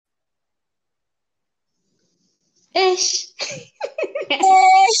Ish.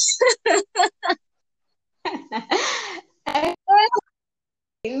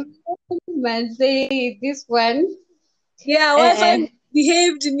 Man, say this one. Yeah, Wi-Fi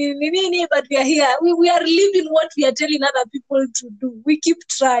behaved, but we are here. We are living what we are telling other people to do. We keep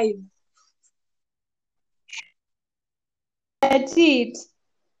trying. That's it.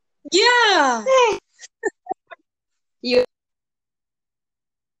 Yeah. You.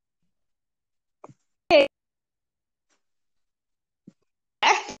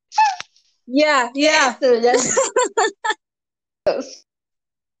 Yeah. So just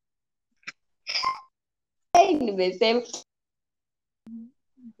in the same.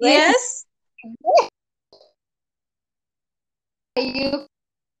 Yes. You.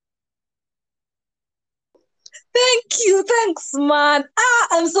 Thanks, man.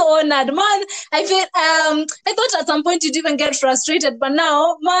 I'm so honored, man. I feel I thought at some point you'd even get frustrated, but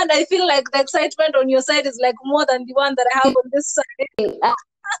now, man, I feel like the excitement on your side is like more than the one that I have on this side.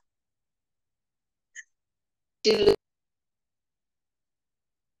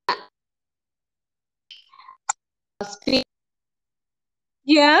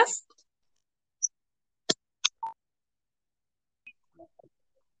 Yes.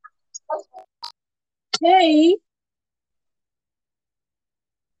 Hey.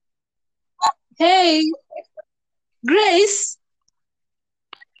 Hey. Grace.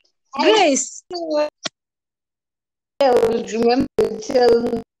 Grace. I will remember to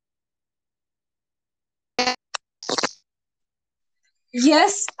tell.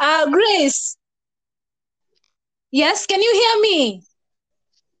 Yes. Grace. Yes. Can you hear me?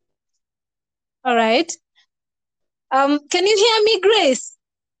 All right. Can you hear me, Grace?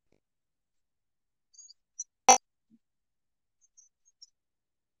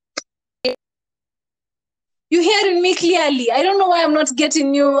 You hearing me clearly? I don't know why I'm not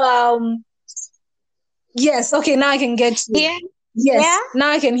getting you. Yes. Okay. Now I can get you. Yeah. Yes. Yeah.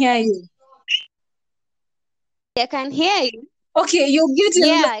 Now I can hear you. I can hear you. Okay.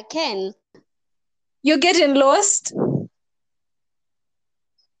 Yeah, I can. You're getting lost.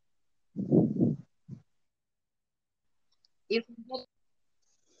 You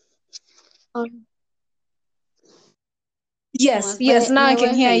Yes. Now my I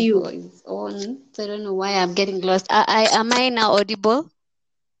can hear Wi-Fi you. is on, so I don't know why I'm getting lost. Am I now audible?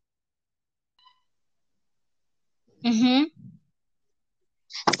 Mm-hmm.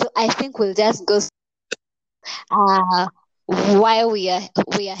 So I think we'll just go. While we are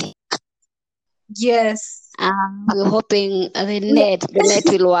Yes. we're hoping the net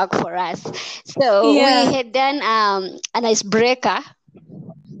will work for us. So we Yeah. had done an icebreaker.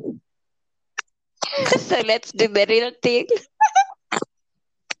 So let's do the real thing.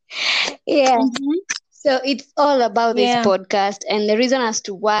 Yeah. Mm-hmm. So it's all about this Yeah. podcast, and the reason as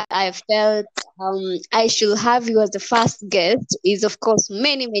to why I felt I should have you as the first guest is, of course,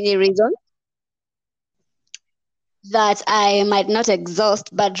 many reasons that I might not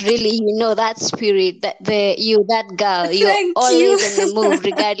exhaust, but really, that spirit, that girl, you're Thank you. always on the move,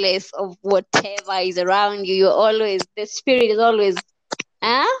 regardless of whatever is around you. You're always, the spirit is always,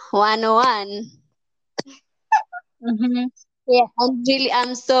 101. Mm-hmm. Yeah,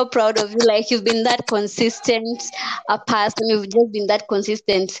 I'm so proud of you. Like, you've been that consistent a person, you've just been that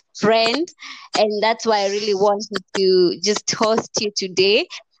consistent friend, and that's why I really wanted to just host you today.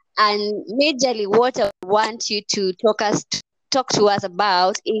 And majorly, what I want you to talk to us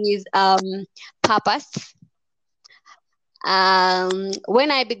about is purpose.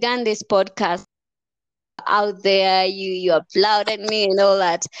 When I began this podcast out there, you applauded me and all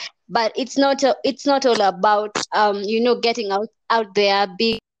that, but it's not all about getting out there,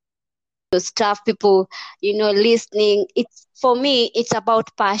 being stuff, people listening. It's, for me, it's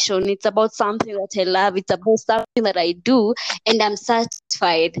about passion, it's about something that I love, it's about something that I do and I'm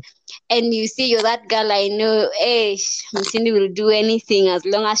satisfied. And you see, you're that girl I know. Hey, Cindy will do anything as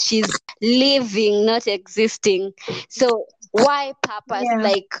long as she's living, not existing. So why purpose? Yeah.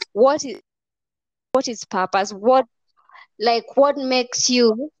 Like, what is purpose? What makes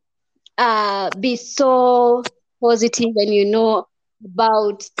you be so positive and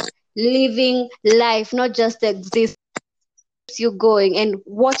about living life, not just exist, you going, and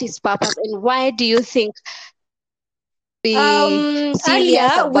what is purpose, and why do you think be serious Earlier we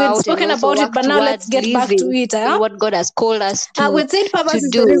had about and spoken also about it, work but now let's towards get back to living it. what God has called us We said purpose to is the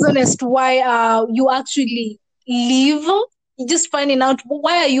do? reason as to why you actually live. You're just finding out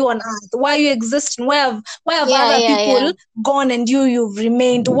why are you on earth, why are you existing, why have Yeah, other yeah, yeah, people gone and you've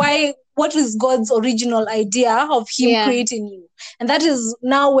remained, what is God's original idea of him yeah, creating you? And that is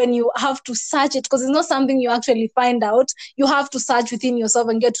now when you have to search it, because it's not something you actually find out. You have to search within yourself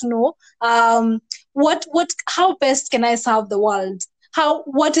and get to know how best can I serve the world?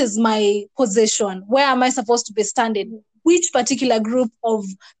 What is my position? Where am I supposed to be standing? Which particular group of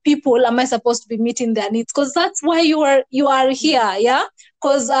people am I supposed to be meeting their needs? Because that's why you are here, yeah?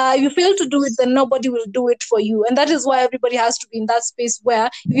 Because you fail to do it, then nobody will do it for you. And that is why everybody has to be in that space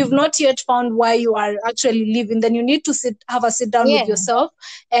where if you've not yet found why you are actually living, then you need to have a sit down with yourself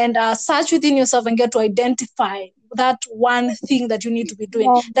and search within yourself and get to identify that one thing that you need to be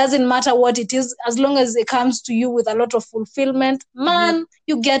doing. Doesn't matter what it is, as long as it comes to you with a lot of fulfillment, man,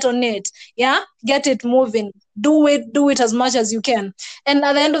 you get on it. Yeah, get it moving. Do it as much as you can. And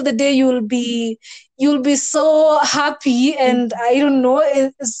at the end of the day, you'll be so happy, and I don't know,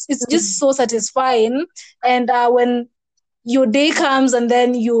 it's just so satisfying. And when your day comes and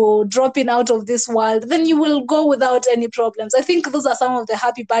then you drop in out of this world, then you will go without any problems. I think those are some of the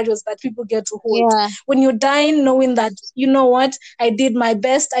happy barriers that people get to hold. Yeah. When you die knowing that, you know what, I did my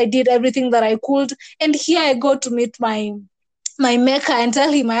best, I did everything that I could, and here I go to meet my maker and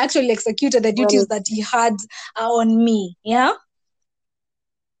tell him I actually executed the duties that he had on me. Yeah.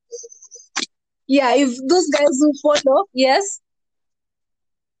 Yeah, if those guys who follow, yes.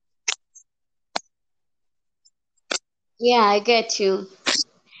 Yeah, I get you.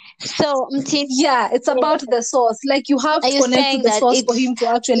 So, yeah, it's about the source. Like you have to connect to the source for him to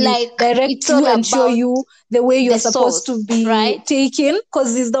actually like direct you and show you the way you're supposed to be right? taken,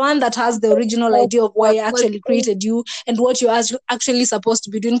 because he's the one that has the original idea of why he actually created you and what you're actually supposed to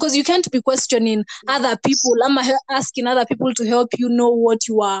be doing. Because you can't be questioning other people. I'm asking other people to help you know what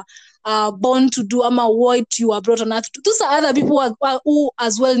you are born to do, what you are brought on earth to. Those are other people who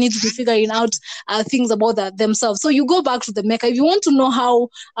as well need to be figuring out things about themselves. So you go back to the maker. If you want to know how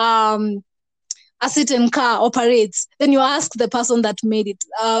a certain car operates, then you ask the person that made it,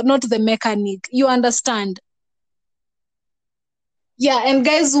 not the mechanic. You understand? Yeah, and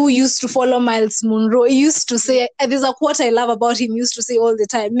guys who used to follow Miles Monroe, he used to say, there's a quote I love about him, he used to say all the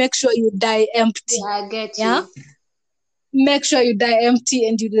time, make sure you die empty. Yeah, I get you. Make sure you die empty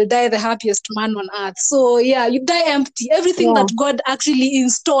and you will die the happiest man on earth. So yeah, you die empty. Everything that God actually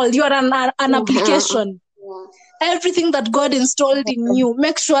installed, you are an application. Everything that God installed in you,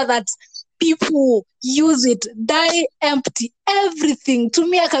 make sure that people use it. Die empty. Everything.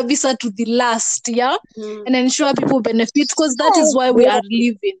 Tumia kabisa to the last, yeah? And ensure people benefit, because that is why we are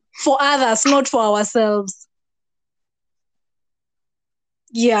living. For others, not for ourselves.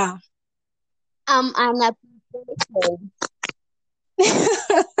 Yeah. I'm an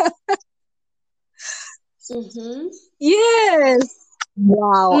Yes.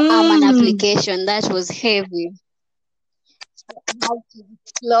 Wow, I'm an application. That was heavy. How to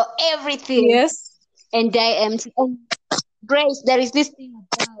explore everything. Yes. And die empty. And Grace, there is this thing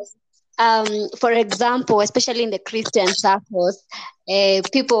about, for example, especially in the Christian circles,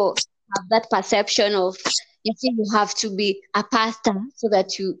 people have that perception of, you see, you have to be a pastor so that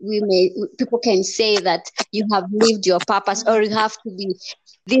people can say that you have lived your purpose, or you have to be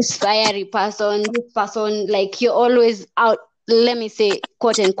this fiery person, this person, like you're always out, let me say,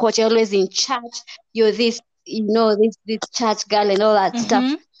 quote unquote, you're always in church, you're this, this church girl and all that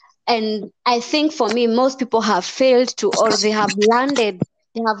stuff. And I think for me, most people have failed to, or they have landed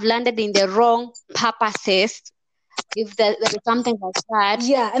in the wrong purposes. If there is something like that,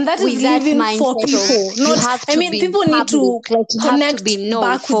 yeah, and that is living for people. People need to connect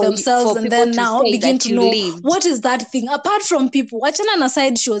back with themselves, and then now begin to know what is that thing. Apart from people, achana na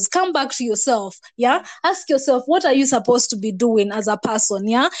side shows, come back to yourself. Yeah, ask yourself, what are you supposed to be doing as a person?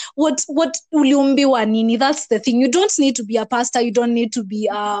 Yeah, what uliumbiwa nini? That's the thing. You don't need to be a pastor. You don't need to be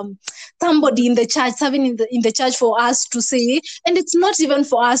somebody in the church, serving in the church for us to say. And it's not even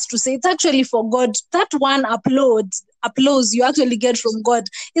for us to say. It's actually for God. That one applause you actually get from God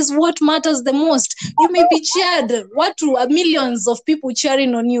is what matters the most. You may be cheered, millions of people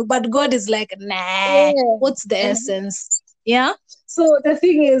cheering on you, but God is like, nah, what's the essence? Yeah. So the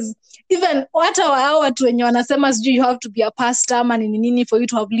thing is, even watu wenye wanasema you have to be a pastor man nini for you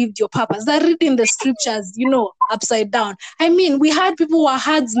to have lived your purpose, they're reading the scriptures, upside down. I mean, we had people who were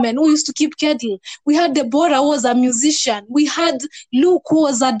herdsmen who used to keep cattle. We had Deborah who was a musician. We had Luke who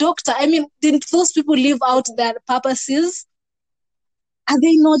was a doctor. I mean, didn't those people live out their purposes? Are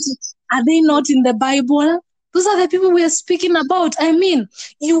they not in the Bible? Those are the people we are speaking about. I mean,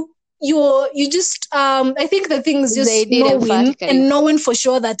 you just I think the thing is just knowing for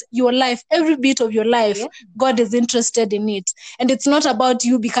sure that your life, every bit of your life, God is interested in it. And it's not about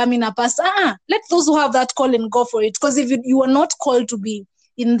you becoming a pastor. Let those who have that calling go for it. Because if you are not called to be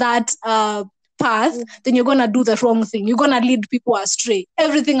in that path, then you're gonna do the wrong thing. You're gonna lead people astray.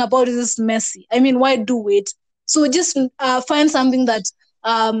 Everything about it is messy. I mean, why do it? So just find something that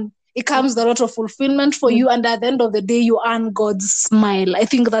it comes a lot of fulfillment for you, and at the end of the day you earn God's smile. I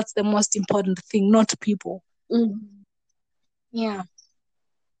think that's the most important thing, not people. Yeah.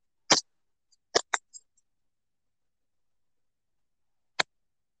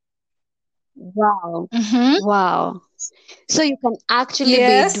 Wow. Mm-hmm. Wow. So you can actually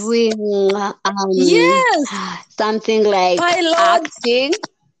Yes. be doing Yes. something like Pilot. acting,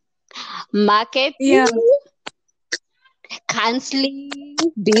 marketing, Yeah. counseling,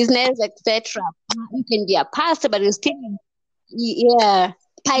 business, etc. You can be a pastor, but you still, yeah,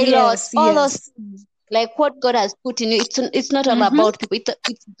 pilot, Yes. all those Yes. things. Like what God has put in you. It's not all Mm-hmm. about people.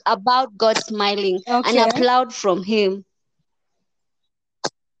 It's about God smiling and Okay. applaud from Him.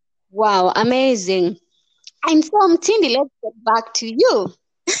 Wow, amazing. And so, Mtindi, let's get back to you.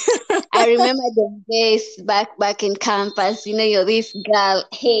 I remember the days back in campus. You know, you're this girl.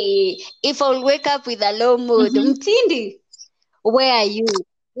 Hey, if I'll wake up with a low mood, Mm-hmm. Mtindi, where are you?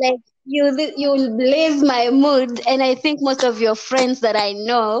 Like you'll blaze my mood, and I think most of your friends that I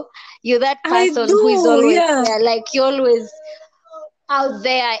know, you're that I person who is do. always Yeah. there. Like you're always out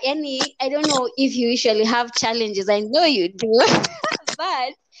there. I don't know if you usually have challenges. I know you do,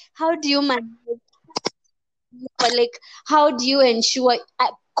 but how do you manage? But like, how do you ensure?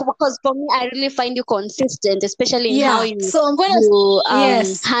 Because for me, I really find you consistent, especially in how Yeah. So I'm gonna. you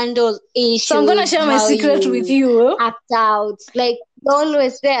Yes. handle So I'm gonna issues, share my how secret with you you. act out. Like you're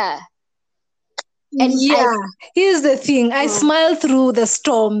always there, and I. Yeah, here's the thing. I Oh, smile through the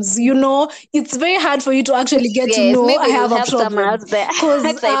storms. You know, it's very hard for you to actually get to yes, know maybe I it'll have a help someone problem. out there Because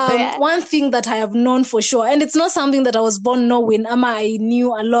outside there. one thing that I have known for sure, and it's not something that I was born knowing, Ama, I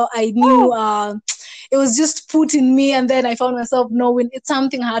knew a lot. I knew it was just put in me, and then I found myself knowing it's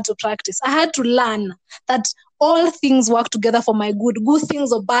something I had to practice. I had to learn that all things work together for my good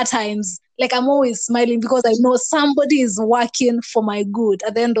things or bad times. Like I'm always smiling because I know somebody is working for my good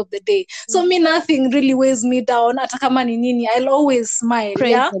at the end of the day. So me, nothing really weighs me down. Hata kama ni nini, I'll always smile.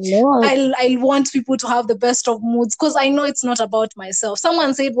 Praise Yeah, the Lord. I'll want people to have the best of moods because I know it's not about myself.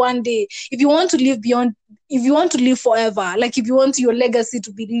 Someone said one day, if you want to live forever, like if you want your legacy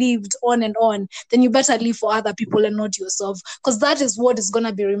to be lived on, then you better live for other people and not yourself, because that is what is going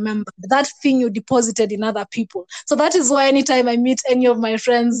to be remembered, that thing you deposited in other people. So that is why anytime I meet any of my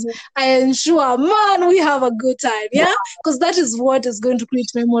friends, I ensure, man, we have a good time. Yeah, because that is what is going to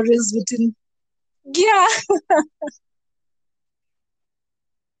create memories between. Yeah.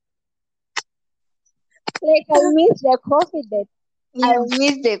 Like I miss the coffee that I Yeah.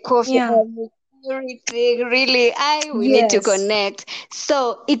 miss the coffee Yeah. and everything. Really, we need to Yes. connect.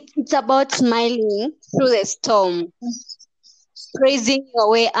 So it's about smiling through the storm, praising your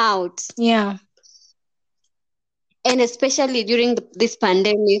way out, Yeah. and especially during this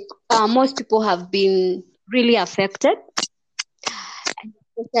pandemic, most people have been really affected,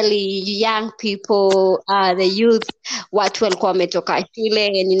 especially young people, the youth. Watu walikuwa wametoka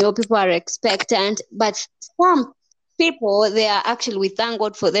shule, and people are expectant, but some people, they are actually, we thank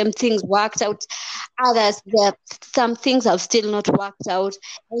God for them, things worked out. Others, some things have still not worked out,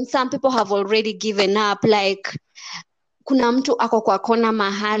 and some people have already given up. Like kuna mtu ako kwa kona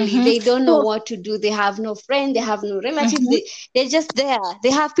mahali, they don't know what to do, they have no friend, they have no relatives, they're just there, they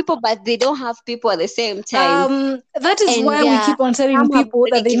have people but they don't have people at the same time. That is And why we keep on telling some have people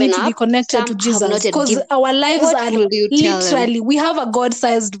that already they need given to be up, connected to some have not Jesus, yet because given. our lives What are will you tell them? literally, we have a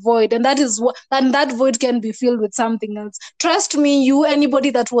God-sized void, and that is what, and that void can be filled with something else. Trust me, anybody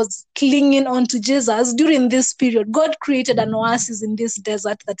that was clinging on to Jesus during this period, God created an oasis in this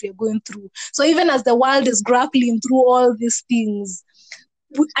desert that we are going through. So even as the world is grappling through all these things,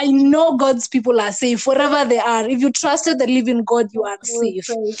 I know God's people are safe wherever they are. If you trusted the living God, you are safe.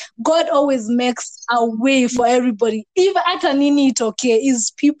 God always makes a way for everybody. If at an nini it okay,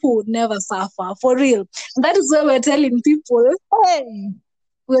 his people never suffer, for real. And that is why we're telling people,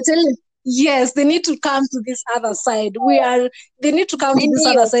 yes, they need to come to this other side. They need to come to this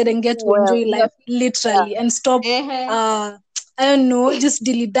other side and get to enjoy life literally, and stop I don't know, just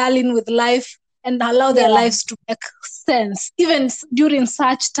dilly-dallying with life, and allow their lives to make sense. Even during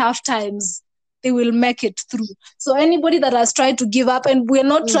such tough times, they will make it through. So anybody that has tried to give up, and we're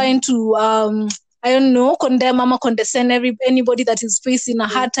not trying to I don't know, condemn or condescend anybody that is facing a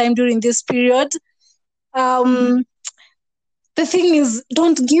hard time during this period. The thing is,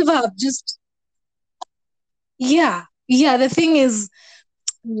 don't give up. Just the thing is,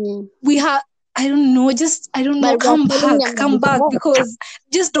 we have, I don't know, come back, because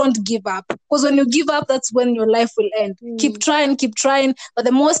just don't give up, because when you give up, that's when your life will end. Keep trying, but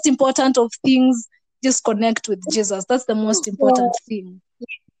the most important of things, just connect with Jesus. That's the most important thing.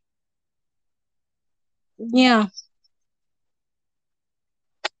 Yeah.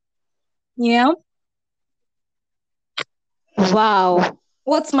 Yeah. Wow,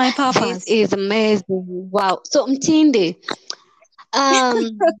 What's my this purpose? is amazing. Wow. So Mtindi,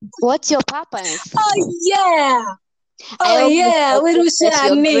 what's your purpose? Oh yeah. I Oh hope this yeah. We will that share a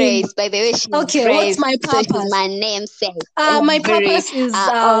your name. Grace. By the way, she's Okay, what's Grace, my so she's purpose? my namesake. And My I'm very purpose is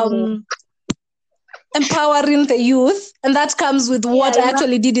honored. empowering the youth, and that comes with Yeah, what I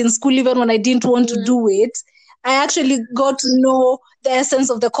actually did in school, even when I didn't want to do it. I actually got to know the essence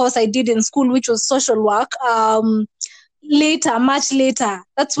of the course I did in school, which was social work. Later, much later,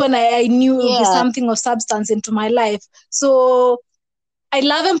 that's when I knew it would be yeah. something of substance into my life. So I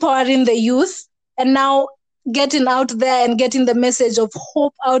love empowering the youth, and now getting out there and getting the message of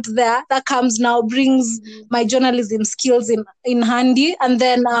hope out there that comes now brings my journalism skills in handy. And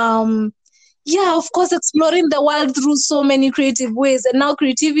then yeah, of course, exploring the world through so many creative ways. And now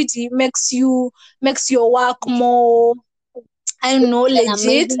creativity makes your work more, I don't know, An legit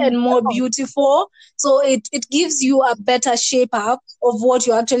amazing and more job. beautiful. So it gives you a better shape up of what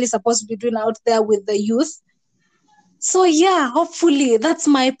you're actually supposed to be doing out there with the youth. So yeah, hopefully that's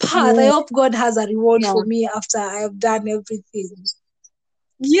my path. I hope God has a reward Yeah. for me after I have done everything.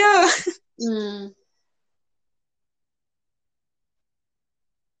 Yeah. Mm.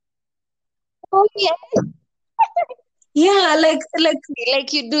 Oh yeah. Yeah,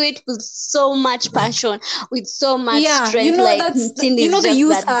 Like you do it with so much passion, with so much yeah, strength. Like Cindy is the just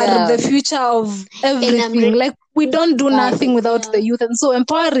youth that are girl. the future of And I'm everything. really Like we don't do nothing inspired. without Yeah. the youth, and so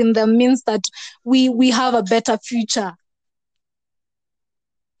empowering them means that we have a better future.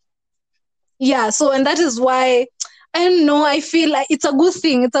 Yeah, so and that is why I don't know, I feel like it's a good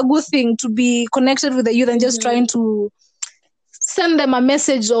thing. It's a good thing to be connected with the youth and just trying to send them a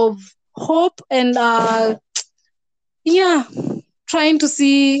message of hope and yeah, trying to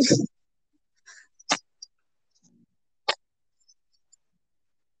see.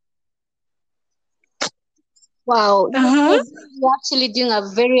 Wow, Uh-huh. you're actually doing a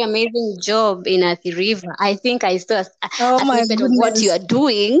very amazing job in Athi River. I think I saw Oh a my snippet of what you goodness. are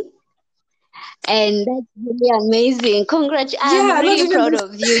doing, and that's really amazing. Congrats! I'm Yeah, not really even proud this.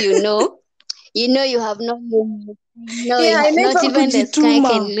 of you. You have no limit. Yeah, I Not never even the sky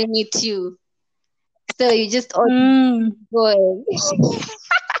can kujituma. limit you. So you just ought to Mm. go.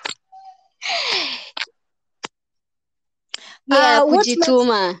 Yeah, What makes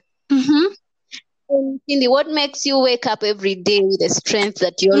kujituma. mm-hmm. And Cindy, what makes you wake up every day with the strength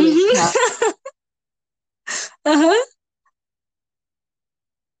that you always have? Mm-hmm. Uh-huh.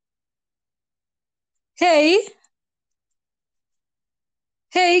 Hey,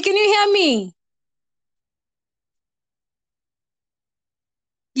 hey, can you hear me?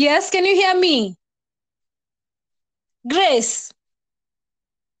 Yes, can you hear me? Grace,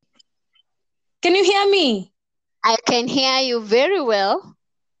 can you hear me? I can hear you very well.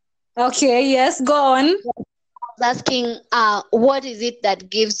 Okay, yes, go on. Asking, what is it that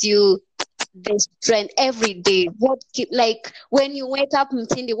gives you the strength every day? Like when you wake up,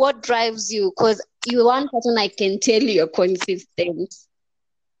 Mtindi, what drives you? Because you're one person I can tell you're consistent.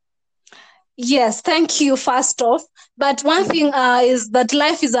 Yes, thank you, first off. But one thing is that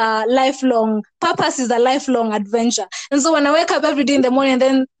life is a lifelong, purpose is a lifelong adventure. And so when I wake up every day in the morning and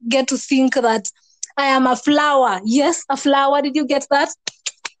then get to think that I am a flower. Yes, a flower. Did you get that?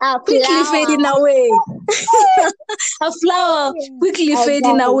 A Quickly flower. fading away. A flower Yeah, quickly I fading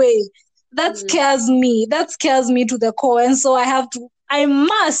got it. away. That Mm, scares me. That scares me to the core. And so I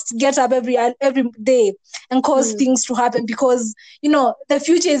must get up every day and cause mm, things to happen because the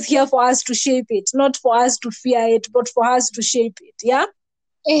future is here for us to shape it, not for us to fear it, but for us to shape it. Yeah,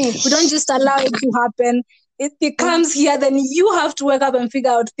 we don't ish. just allow it to happen. It comes here, then you have to wake up and figure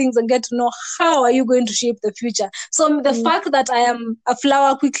out things and get to know how are you going to shape the future. So the Mm, fact that I am a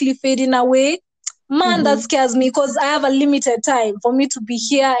flower quickly fading away, man, that mhm. scares me because I have a limited time for me to be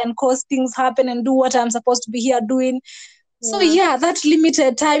here and cause things happen and do what I'm supposed to be here doing. So Yeah. yeah, that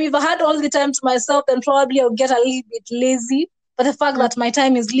limited time. If I had all the time to myself, then probably I'll get a little bit lazy. But the fact Mm, that my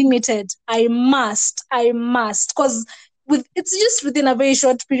time is limited, I must, because it's just within a very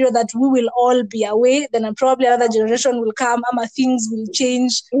short period that we will all be away. Then probably another generation will come, things will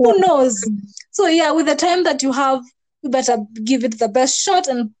change. yeah. Who knows? So yeah, with the time that you have, we better give it the best shot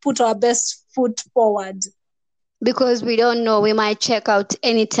and put our best foot forward. Because we don't know, we might check out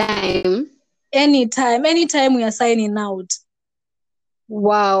anytime. Anytime we are signing out.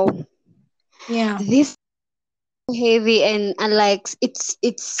 Wow. Yeah. This heavy and like it's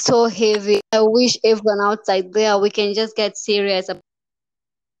so heavy. I wish everyone outside there we can just get serious.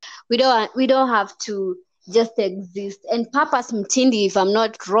 We don't have to just exist. And purpose, Mtindi, if I'm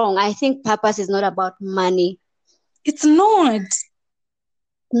not wrong, I think purpose is not about money. It's not.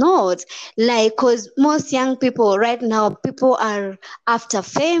 not like, because most young people right now, people are after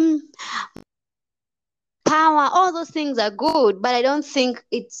fame, power, all those things are good, but I don't think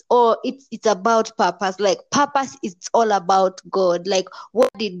it's about purpose. Like purpose, it's all about God. Like, what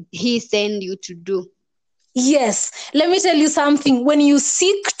did he send you to do? Yes, let me tell you something. When you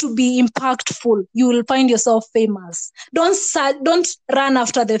seek to be impactful, you will find yourself famous. Don't run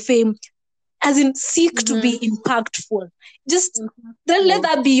after the fame. As in, seek to be impactful. Just then let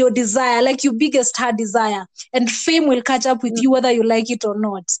that be your desire, like your biggest heart desire, and fame will catch up with you whether you like it or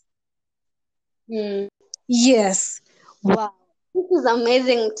not. Mm. Yes. Wow, this is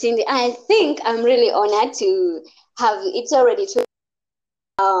amazing, Cindy. I think I'm really honored to have it's already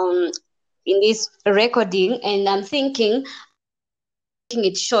um in this recording, and I'm thinking making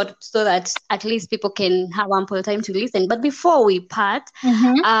it short so that at least people can have ample time to listen. But before we part,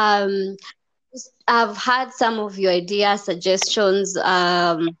 Mm-hmm. um, I've had some of your ideas, suggestions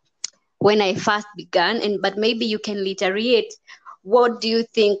when I first began, and but maybe you can reiterate. What do you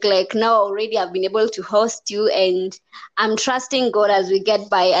think? Like now already, I've been able to host you, and I'm trusting God as we get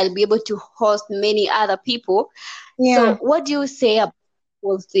by. I'll be able to host many other people. Yeah. So, what do you say about the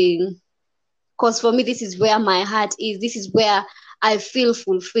whole thing? Because for me, this is where my heart is. This is where I feel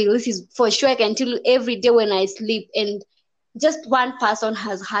fulfilled. This is for sure. I can tell you every day when I sleep, and just one person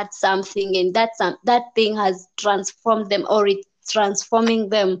has had something, and that thing has transformed them, or it's transforming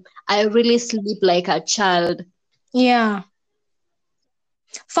them. I really sleep like a child. Yeah.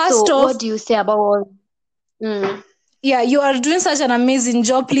 So, First off, what do you say about all? Mm, yeah, you are doing such an amazing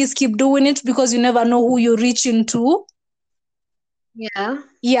job. Please keep doing it because you never know who you're reaching to. yeah.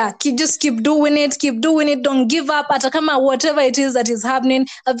 Yeah, just keep doing it, keep doing it. Don't give up. Atakama, whatever it is that is happening,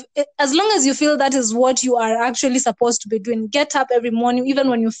 as long as you feel that is what you are actually supposed to be doing, get up every morning, even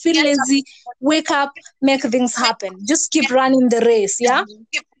when you feel lazy, wake up, make things happen. Just keep running the race. Yeah.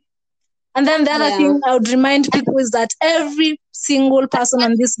 And then the other Yeah. thing I would remind people is that every single person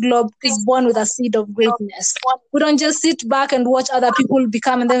on this globe is born with a seed of greatness. We don't just sit back and watch other people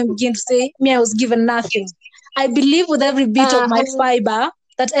become and then begin to say, me, I was given nothing. I believe with every bit of my fiber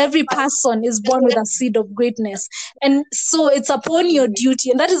that every person is born with a seed of greatness. And so it's upon your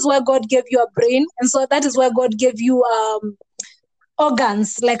duty. And that is why God gave you a brain. And so that is why God gave you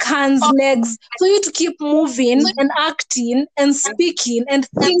organs like hands, legs, for you to keep moving and acting and speaking and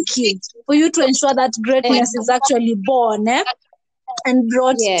thinking, for you to ensure that greatness is actually born and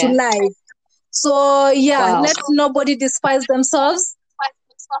brought to Yeah. life. So, yeah, Wow. let nobody despise themselves.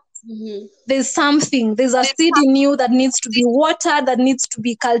 Mhm. There's a seed in you that needs to be watered, that needs to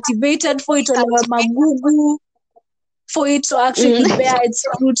be cultivated for it to magugu, for it to actually Mm. bear its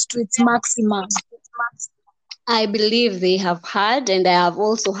fruit to its maximum. I believe they have heard, and I have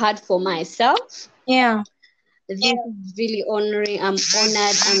also heard for myself. Yeah. This is really honoring. I'm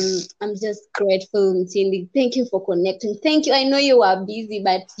honored. I'm just grateful, Mtindi. Thank you for connecting. Thank you. I know you are busy,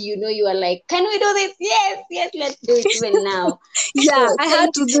 but you are like, can we do this? Yes, yes, let's do it even now. Yeah, So I had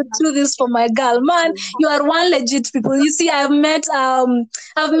thank to you so do this for my girl. Man, you are one legit people. You see, I've met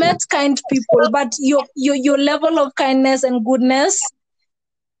kind people, but your level of kindness and goodness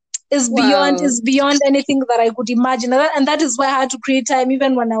is much. Wow. beyond anything that I could imagine. And that is why I had to create time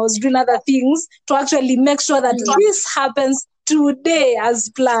even when I was doing other things to actually make sure that this happens today as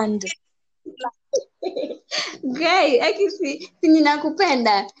planned. Great. I can see.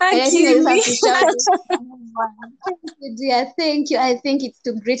 Nakupenda. And I think I just Akili. have to shout this. Thank you, dear. Thank you. I think it's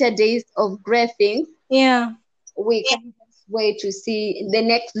to greater days of great things. Yeah. We can't wait to see the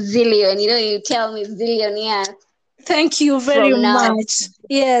next zillion. You tell me zillion years Thank you very from now. much.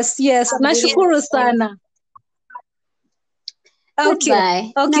 Yes, yes. I'm really Nashukuru excited. sana. Okay.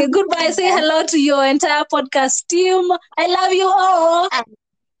 Goodbye. Okay. Goodbye. Say Nakupenda. hello to your entire podcast team. I love you all.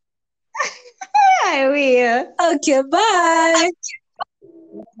 I will. Okay. Bye.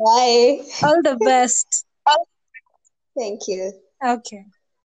 Bye. All the best. Thank you. Okay.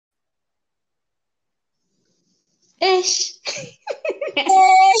 Ish.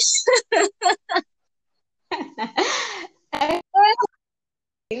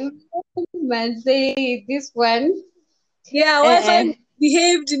 Man, say this one. Yeah, Uh-uh. Wi-Fi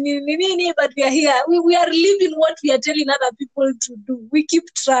behaved, but we are here. We are living what we are telling other people to do. We keep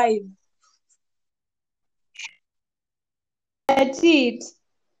trying. That's it.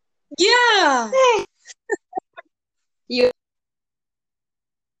 Yeah. You.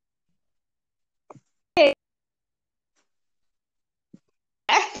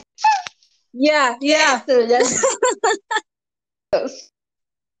 Yeah. Yeah. So just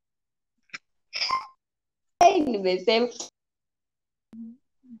nimesema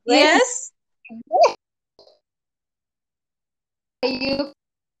Yes. you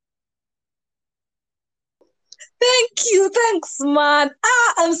Thanks, man.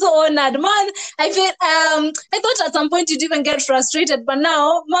 I'm so honored, man. I thought at some point you'd even get frustrated, but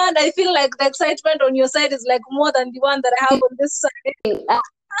now, man, I feel like the excitement on your side is like more than the one that I have on this side.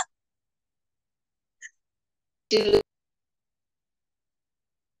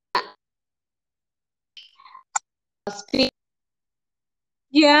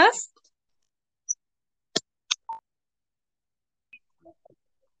 Yes.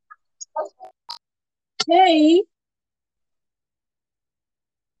 Hey.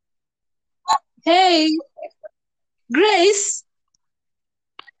 Hey. Grace.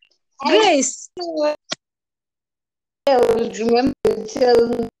 Grace. I will remember to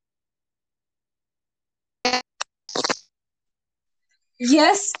tell.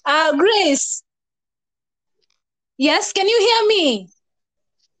 Yes. Grace. Yes. Can you hear me?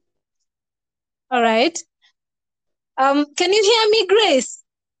 All right. Can you hear me, Grace?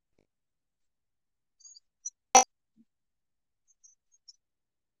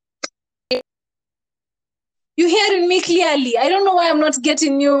 You hearing me clearly? I don't know why I'm not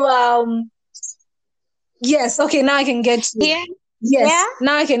getting you. Yes. Okay. Now I can get you. Yeah. Yes. Yeah.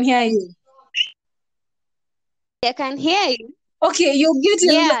 Now I can hear you. I can hear you. Okay.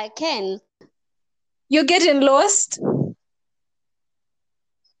 Yeah, I can. You're getting lost.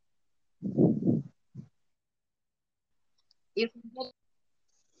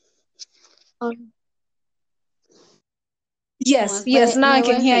 Yes. Yes. Now I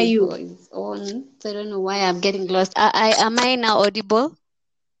can hear you. Is on, so I don't know why I'm getting lost. Am I now audible?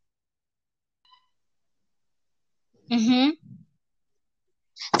 Mm-hmm.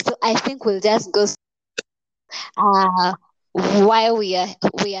 So I think we'll just go. While we are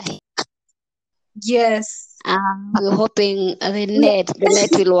Yes. we're hoping the net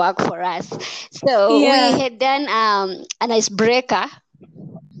will work for us. So Yeah. we had done an icebreaker.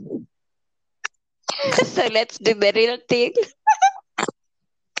 So let's do the real thing.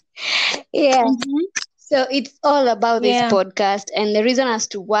 Yeah. Mm-hmm. So it's all about this Yeah. podcast, and the reason as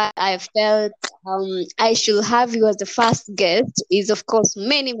to why I felt I should have you as the first guest is, of course,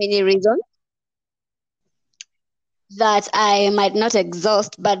 many reasons that I might not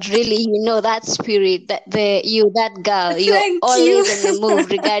exhaust, but really, that spirit, that girl, you're Thank always you. on the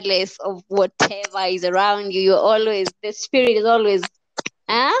move, regardless of whatever is around you. The spirit is always,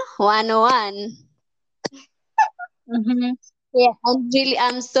 101. Mm-hmm. Yeah,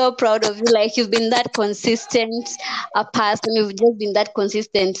 I'm so proud of you. Like, you've been that consistent person. You've just been that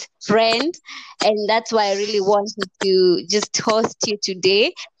consistent friend, and that's why I really wanted to just host you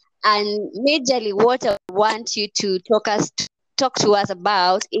today. And majorly, what I want you to talk to us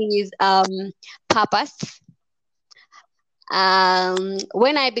about is purpose.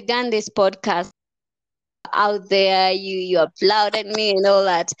 When I began this podcast out there, you applauded me and all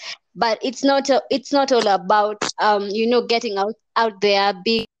that, but it's not all about getting out there,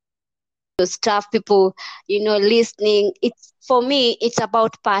 being stuff, people listening. It's, for me, it's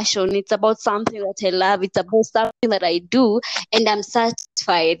about passion. It's about something that I love. It's about something that I do and I'm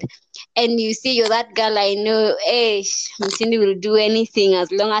satisfied. And you see, you're that girl I know. Hey, Cindy will do anything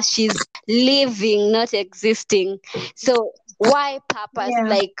as long as she's living, not existing. So why purpose? Yeah.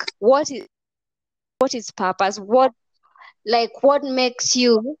 Like, what is purpose? What makes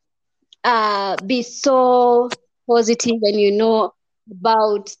you be so positive, and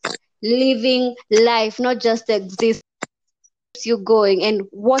about living life, not just exist, you going, and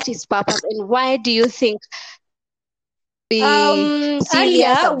what is purpose, and why do you think be serious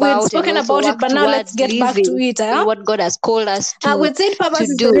Earlier we'd about and spoken also about it, work but now let's towards get back to living it. in what God has called us We'd said purpose is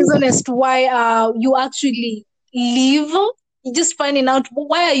the do? reason as to why you actually live. You're just finding out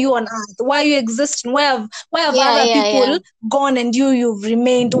why are you on earth, why are you existing, why have other people gone and you've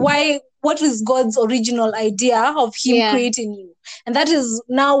remained, what is God's original idea of him creating you? And that is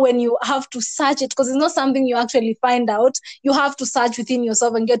now when you have to search it, because it's not something you actually find out. You have to search within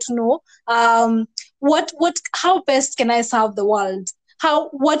yourself and get to know how best can I serve the world,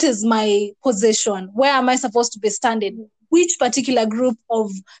 what is my position, where am I supposed to be standing, which particular group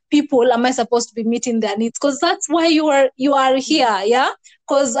of people am I supposed to be meeting their needs? Because that's why you are here, yeah.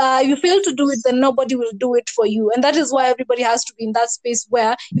 Because if you fail to do it, then nobody will do it for you, and that is why everybody has to be in that space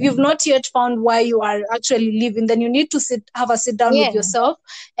where, if you've not yet found why you are actually living, then you need to have a sit down with yourself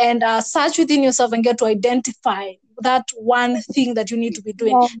and search within yourself and get to identify that one thing that you need to be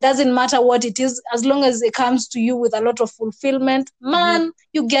doing. Doesn't matter what it is, as long as it comes to you with a lot of fulfillment, man,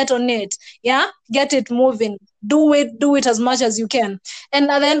 you get on it. Yeah, get it moving. Do it as much as you can, and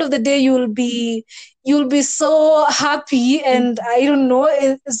at the end of the day, you'll be so happy, and I don't know,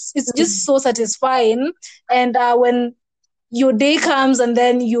 it's just so satisfying. And when your day comes and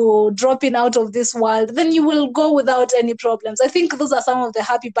then you're dropping out of this world, then you will go without any problems. I think those are some of the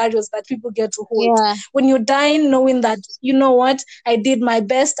happy barriers that people get to hold. Yeah. When you're dying, knowing that, you know what, I did my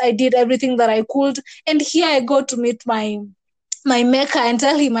best, I did everything that I could, and here I go to meet my maker and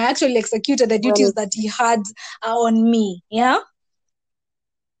tell him I actually executed the duties that he had on me. Yeah.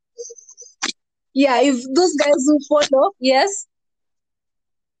 Yeah, if those guys who follow, yes.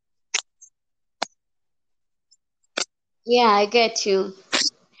 Yeah, I get you.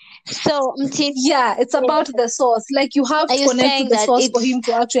 So, yeah, it's about the source. Like you have are to you connect to saying the that source for it's him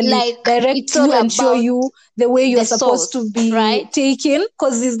to actually like direct it's you all and show about you the way you're the supposed to source, be right? taken?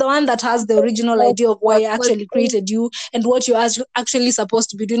 Because he's the one that has the original Like idea of why he actually what- created you and what you're actually supposed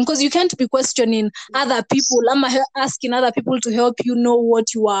to be doing. Because you can't be questioning other people. I'm asking other people to help you know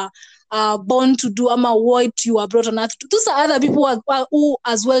what you are born to do, what you are brought on earth to. Those are other people who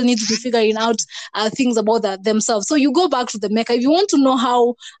as well need to be figuring out things about themselves. So you go back to the maker. If you want to know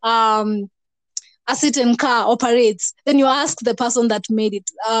how a certain car operates, then you ask the person that made it,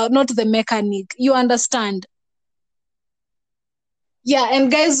 not the mechanic. You understand? Yeah,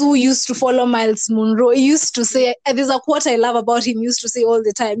 and guys who used to follow Miles Monroe, he used to say, there's a quote I love about him, he used to say all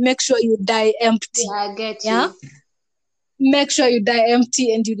the time, make sure you die empty. Yeah, I get Yeah? you. Make sure you die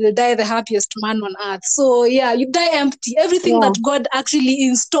empty and you will die the happiest man on earth. So yeah, you die empty. Everything that God actually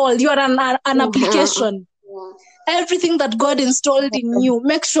installed, you're an application. Everything that God installed in you,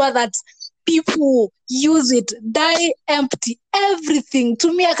 make sure that people use it. Die empty. Everything.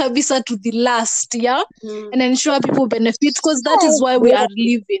 Tumia kabisa to the last, yeah? And ensure people benefit, because that is why we are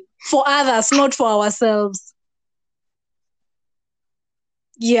living. For others, not for ourselves.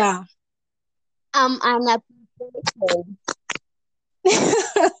 Yeah. I'm an application.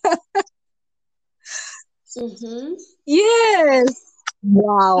 Yes.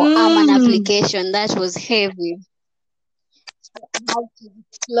 Wow, I'm an application. That was heavy. How to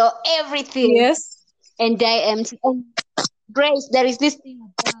explore everything Yes. and die empty. And Grace, there is this thing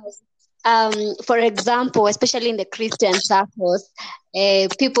about, for example, especially in the Christian circles,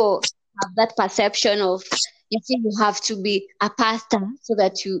 people have that perception of, you see, you have to be a pastor so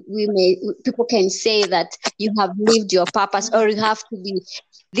that people can say that you have lived your purpose, or you have to be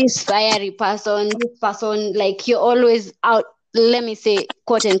this fiery person, this person, like you're always out, let me say,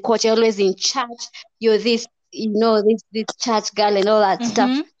 quote unquote, you're always in church, you're this, this church girl and all that stuff.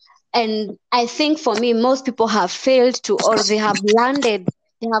 And I think for me, most people have failed to, or they have landed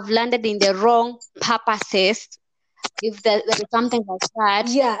in the wrong purposes. If there is something like that,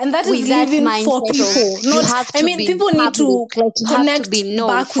 yeah, and that is with that living for mindset people. of you have to be People need to public, like you have to connect be known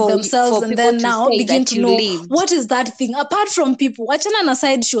back with themselves for and people then to now say begin that to you know lived. what is that thing apart from people. Wachana na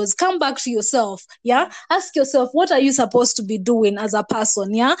side shows, come back to yourself. Yeah, ask yourself, what are you supposed to be doing as a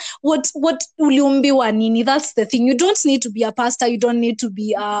person? Yeah, what uliumbiwa nini? That's the thing. You don't need to be a pastor, you don't need to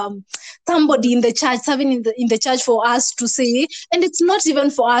be somebody in the church, serving in the church for us to say. And it's not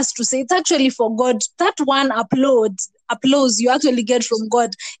even for us to say, it's actually for God. That one applause you actually get from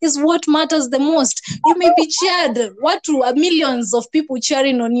God is what matters the most. You may be cheered, millions of people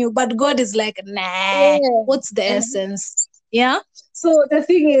cheering on you, but God is like, nah, what's the essence? Yeah. So the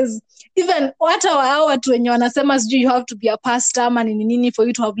thing is, even hao watu wenye wanasema sijui you have to be a pastor ama nini for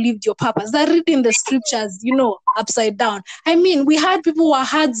you to have lived your purpose, they're reading the scriptures, upside down. I mean, we had people who were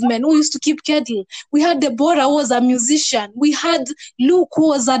herdsmen who used to keep cattle. We had Deborah who was a musician. We had Luke who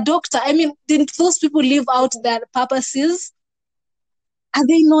was a doctor. I mean, didn't those people live out their purposes? Are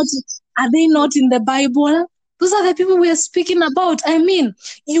they not in the Bible? Those are the people we are speaking about. I mean,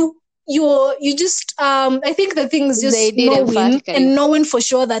 you just I think the thing is just knowing for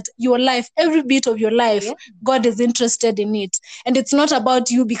sure that your life, every bit of your life, God is interested in it. And it's not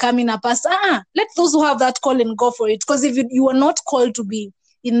about you becoming a pastor. Let those who have that calling go for it. Because if you are not called to be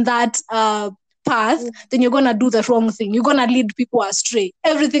in that path, then you're gonna do the wrong thing. You're gonna lead people astray.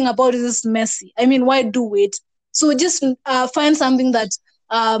 Everything about it is messy. I mean, why do it? So just find something that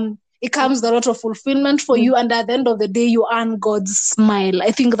it comes a lot of fulfillment for you, and at the end of the day, you earn God's smile.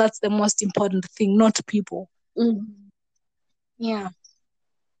 I think that's the most important thing, not people. Yeah.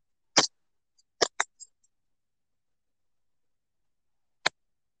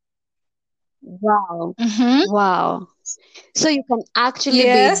 Wow. Wow. So you can actually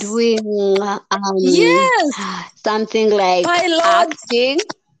be doing something like acting,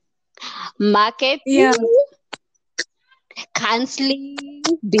 marketing, counseling,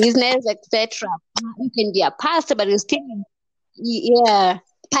 business, etc. You can be a pastor, but you still,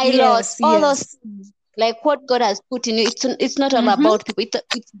 pilots, all those things. Like what God has put in you. It's not all about people.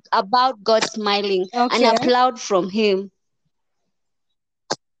 It's about God smiling and applaud from Him.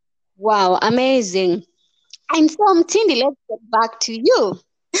 Wow, amazing. And so, Mtindi, let's get back to you.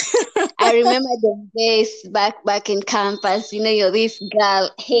 I remember the days back in campus. You're this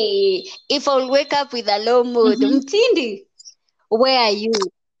girl. Hey, if I'll wake up with a low mood, Mtindi, where are you?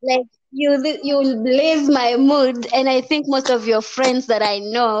 Like you'll blaze my mood, and I think most of your friends that I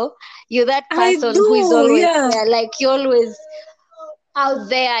know, you're that I person who is do, always yeah. there. Like you're always out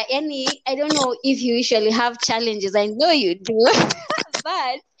there. I don't know if you usually have challenges. I know you do,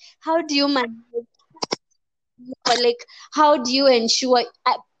 but how do you manage? Like, how do you ensure?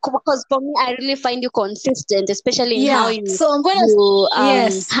 Because for me, I really find you consistent, especially in how Yeah. you So I'm gonna you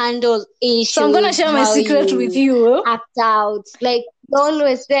yes. handle So I'm gonna issues, share my how secret with you you. act out. Like you're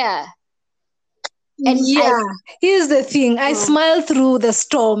always there. And Yeah, here's the thing. I oh, smile through the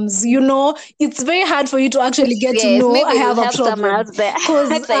storms. It's very hard for you to actually get to yes, know maybe I we'll have a have someone problem. out there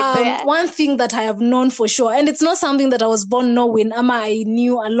Because outside there. one thing that I have known for sure, and it's not something that I was born knowing, I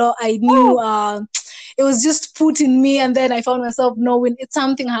knew a lot. I knew it was just put in me, and then I found myself knowing it's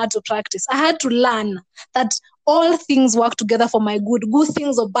something I had to practice. I had to learn that all things work together for my good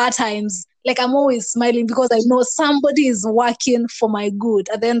things or bad times. Like I'm always smiling because I know somebody is working for my good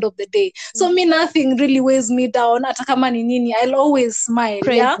at the end of the day. So me, nothing really weighs me down. Hata kama ni nini, I'll always smile.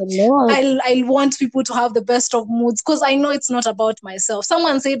 Praise Yeah, the Lord. I'll want people to have the best of moods because I know it's not about myself.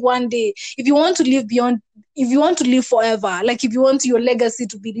 Someone said one day, if you want to live forever, like if you want your legacy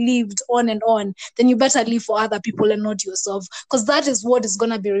to be lived on and on, then you better live for other people and not yourself, because that is what is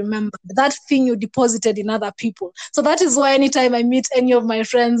going to be remembered, that thing you deposited in other people. So that is why anytime I meet any of my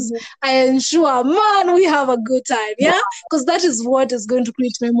friends, I ensure, man, we have a good time. Yeah, because that is what is going to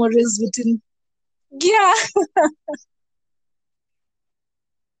create memories between. Yeah.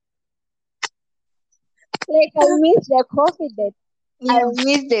 Like I miss the coffee that I Yeah.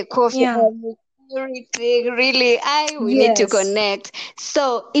 miss the coffee. Yeah. I miss everything. Really, we need to Yes. connect.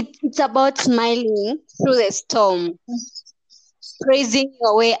 So it's about smiling through the storm, praising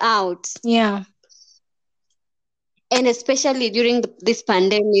your way out. Yeah. And especially during this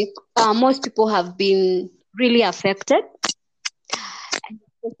pandemic, most people have been really affected,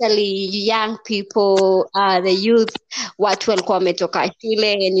 especially young people, the youth. Watu walikuwa wametoka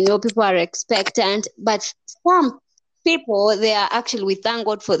shule, and people are expectant, but some people, they are actually, we thank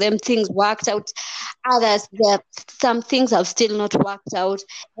God for them, things worked out. Others, some things have still not worked out,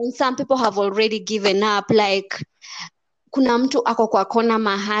 and some people have already given up. Like kuna mtu ako kwa kona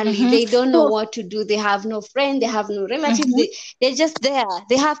mahali, they don't know what to do, they have no friend, they have no relatives, they're just there,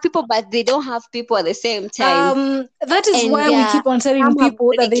 they have people but they don't have people at the same time. That is And why we keep on telling some have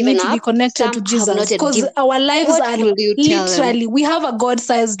people that already they need given to be up, connected to some have Jesus, not yet because given. our lives What are will you tell them? literally, we have a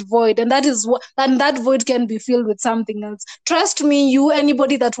God-sized void, and that is what, and that void can be filled with something else. Trust me,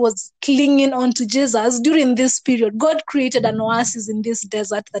 anybody that was clinging on to Jesus during this period, God created an oasis in this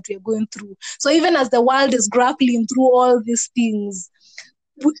desert that we are going through. So even as the world is grappling through all these things,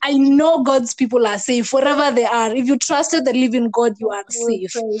 I know God's people are safe wherever they are. If you trusted the living God, you are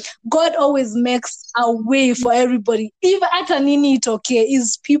safe. God always makes a way for everybody. Even at an it's okay,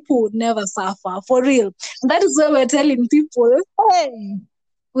 his people never suffer, for real. And that is why we're telling people,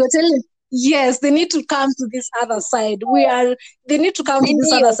 yes, they need to come to this other side. They need to come to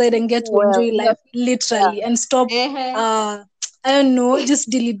this other side and get to enjoy life, literally, and stop, I don't know, just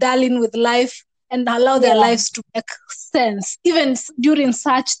dilly-dallying with life, and allow their lives to make sense. Even during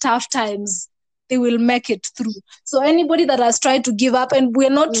such tough times, they will make it through. So anybody that has tried to give up, and we're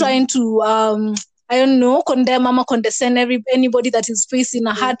not trying to, I don't know, condemn or condescend anybody that is facing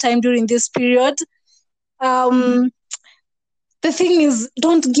a hard time during this period. The thing is,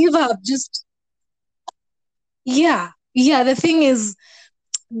 don't give up. Just, the thing is,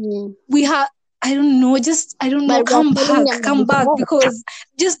 we have, come back, because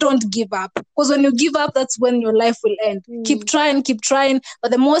just don't give up. Because when you give up, that's when your life will end. Keep trying. But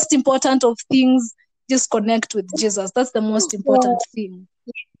the most important of things, just connect with Jesus. That's the most important thing.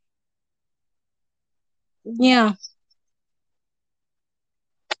 Yeah.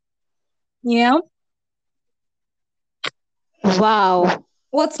 Yeah. Wow.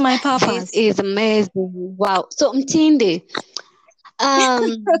 What's my purpose? This is amazing. Wow. So Mtindi,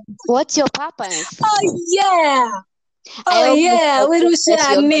 what's your purpose? Oh yeah. We will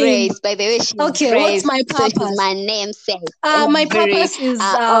share a name. Grace. By the way, she's okay, Grace, what's my purpose? So she's my namesake. My purpose is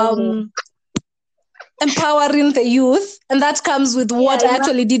empowering the youth, and that comes with what I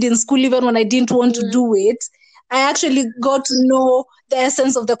actually did in school, even when I didn't want to do it. I actually got to know the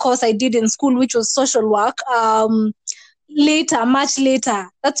essence of the course I did in school, which was social work. Much later,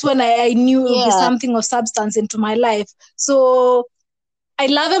 that's when I knew it would be something of substance into my life. So I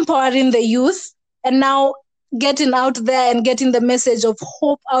love empowering the youth, and now getting out there and getting the message of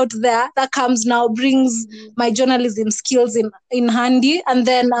hope out there that comes now, brings my journalism skills in handy. And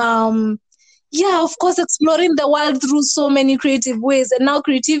then yeah, of course, exploring the world through so many creative ways. And now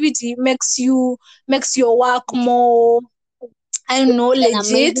creativity makes your work more, I don't know, An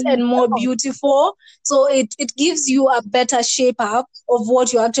legit amazing and more job. beautiful. So it gives you a better shape up of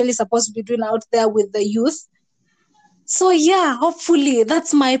what you're actually supposed to be doing out there with the youth. So yeah, hopefully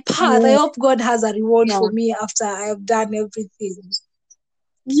that's my path. I hope God has a reward for me after I have done everything.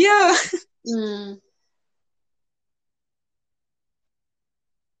 Yeah.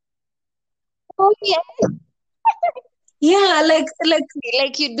 Oh yeah, Yeah, like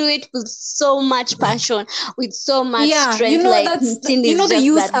like you do it with so much passion, with so much yeah, strength. Like Cindy is the just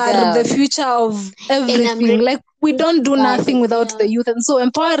youth that are girl. the future of And I'm really everything. Like we don't do nothing inspired. without the youth, and so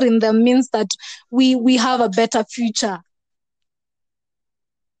empowering them means that we have a better future.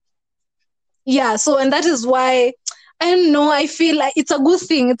 Yeah, so and that is why I don't know, I feel like it's a good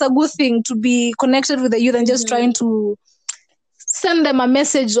thing. It's a good thing to be connected with the youth and just trying to send them a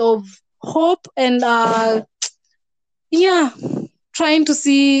message of hope and yeah, trying to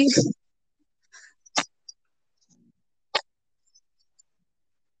see.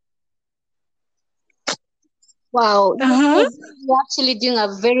 Wow, Uh-huh. you're actually doing a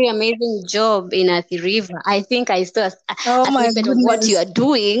very amazing job in Athi River. I think I saw Oh a my snippet of what you goodness. are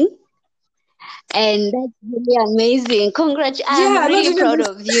doing, and that's really amazing. Congrats! I'm Yeah, not really even proud this.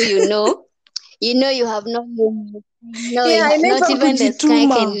 of you. You have no limit. Yeah, Not inaitwa even the sky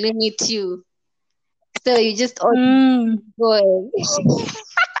can kujituma. limit you. So you just ought to Mm. go.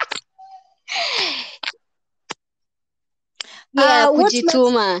 Yeah, What makes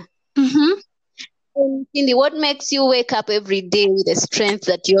kujituma. mm-hmm. And Cindy, what makes you wake up every day with the strength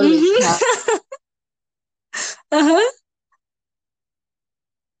that you always have? Mm-hmm. Uh-huh.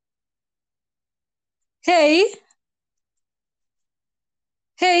 Hey,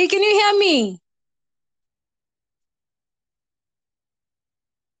 hey, can you hear me?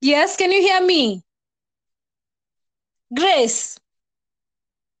 Yes, can you hear me? Grace,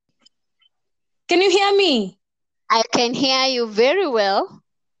 can you hear me? I can hear you very well.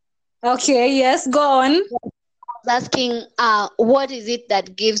 Okay, yes, go on. Asking, what is it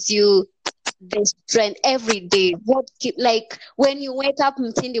that gives you the strength every day? Like when you wake up,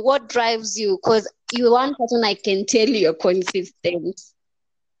 Mtindi, what drives you? Because you're one person I can tell you're consistent.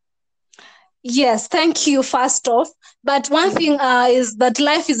 Yes, thank you, first off. But one thing is that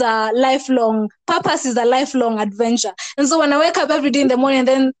life is a lifelong, purpose is a lifelong adventure. And so when I wake up every day in the morning and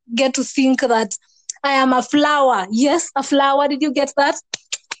then get to think that I am a flower. Yes, a flower. Did you get that?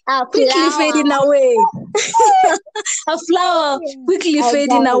 A Quickly flower. fading away. A flower quickly I fading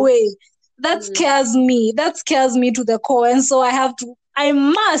got it. away. That scares me. That scares me to the core. And so I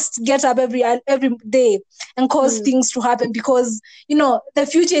must get up every day and cause things to happen because, the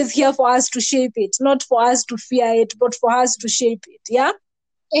future is here for us to shape it, not for us to fear it, but for us to shape it. Yeah.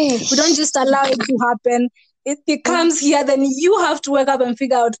 We don't just allow it to happen. It comes here, then you have to wake up and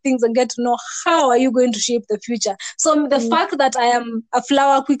figure out things and get to know how are you going to shape the future. So the fact that I am a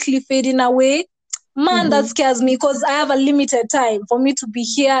flower quickly fading away, man, that scares me because I have a limited time for me to be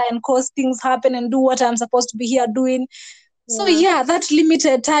here and cause things happen and do what I'm supposed to be here doing. So yeah, that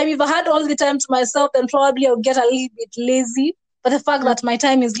limited time, if I had all the time to myself, then probably I'll get a little bit lazy. But the fact that my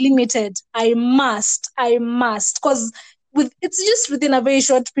time is limited, I must, because it's just within a very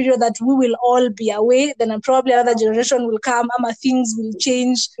short period that we will all be away. Then probably another generation will come, things will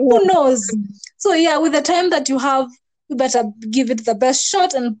change. Who knows? So yeah, with the time that you have, we better give it the best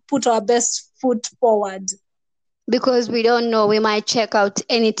shot and put our best foot forward. Because we don't know, we might check out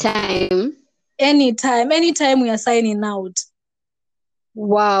anytime. Anytime we are signing out.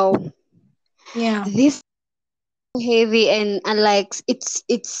 Wow. Yeah. This heavy and like it's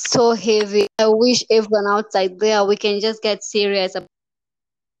so heavy. I wish everyone outside there we can just get serious.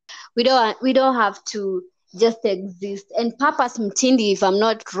 We don't have to just exist. And purpose, Mtindi, if I'm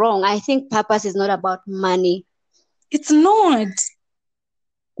not wrong, I think purpose is not about money. It's not.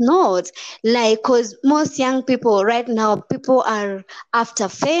 Not like, because most young people right now, people are after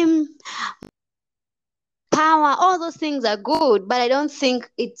fame, power, all those things are good, but I don't think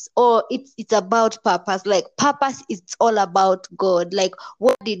it's about purpose. Like purpose is all about God. Like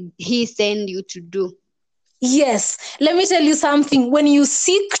what did he send you to do? Yes, let me tell you something. When you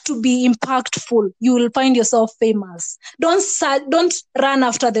seek to be impactful, you will find yourself famous. Don't run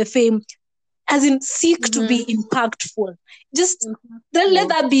after the fame. As in, seek to be impactful. Just let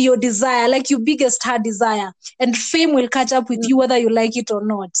that be your desire, like your biggest heart desire, and fame will catch up with you whether you like it or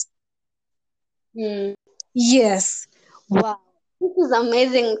not. Yes. Wow. This is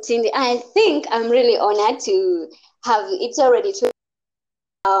amazing, Cindy. I think I'm really honored to have it's already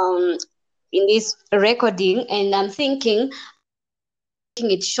um in this recording, and I'm thinking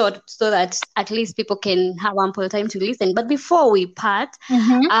making it short so that at least people can have ample time to listen. But before we part,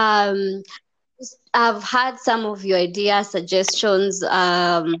 Mm-hmm. um, I've had some of your ideas, suggestions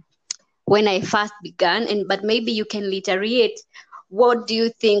when I first began, and but maybe you can reiterate. What do you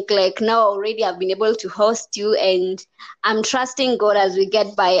think? Like now already, I've been able to host you, and I'm trusting God as we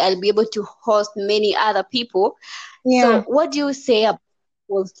get by. I'll be able to host many other people. Yeah. So, what do you say about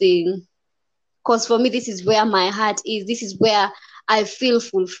the whole thing? Because for me, this is where my heart is. This is where I feel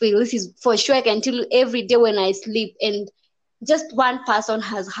fulfilled. This is for sure. I can tell you every day when I sleep, and just one person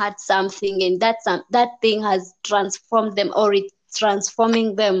has had something, and that thing has transformed them, or it's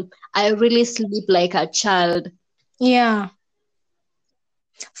transforming them. I really sleep like a child. Yeah.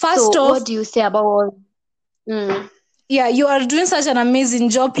 First So, off, what do you say about all? Mm, yeah, you are doing such an amazing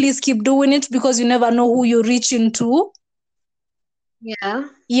job. Please keep doing it because you never know who you reach into. yeah.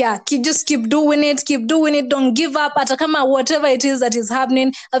 Yeah, just keep doing it, keep doing it. Don't give up. Atakama, whatever it is that is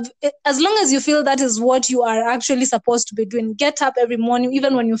happening, as long as you feel that is what you are actually supposed to be doing, get up every morning,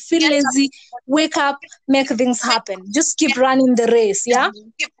 even when you feel lazy, wake up, make things happen. Just keep running the race. Yeah.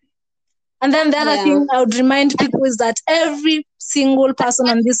 And then the other Yeah. thing I would remind people is that every single person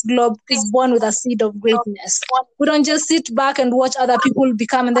on this globe is born with a seed of greatness. We don't just sit back and watch other people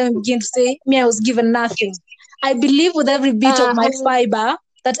become and then begin to say, me, I was given nothing. I believe with every bit of my Uh-huh. fiber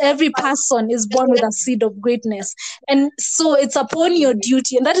that every person is born with a seed of greatness. And so it's upon your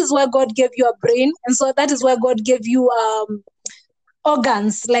duty. And that is why God gave you a brain. And so that is why God gave you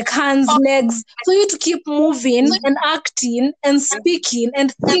organs like hands, legs, for you to keep moving and acting and speaking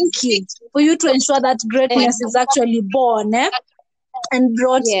and thinking, for you to ensure that greatness is actually born and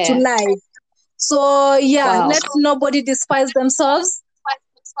brought to Yeah. life. So, yeah, Wow. let nobody despise themselves.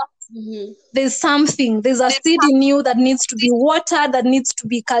 Mm-hmm. There's something, there's a seed in you that needs to be watered, that needs to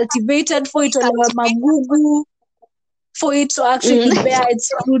be cultivated for it to magugu, for it to actually Mm. bear its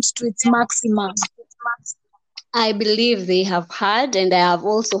fruit to its maximum. I believe they have heard, and I have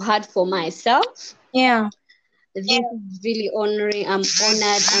also heard for myself. Yeah. This is really honoring. I'm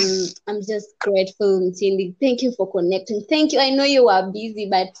honored. I'm just grateful, Cindy. Thank you for connecting. Thank you. I know you are busy,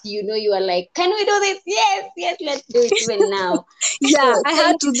 but you are like, can we do this? Yes, yes, let's do it even now. Yeah, So I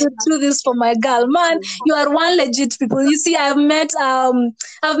had thank to do this for my girl. Man, you. you are one legit people. You see, I've met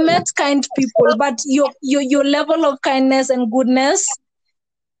kind people, but your level of kindness and goodness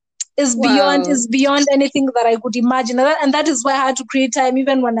Wow. is beyond anything that I could imagine. And that is why I had to create time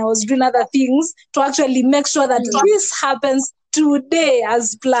even when I was doing other things to actually make sure that this happens today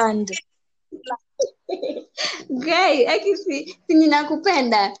as planned. Great. I can see.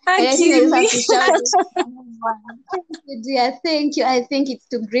 Ninakupenda. And I think I just Akili. have to shout it. Thank you, dear. Thank you. I think it's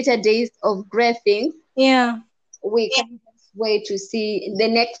to greater days of great things. Yeah. We can't just wait to see the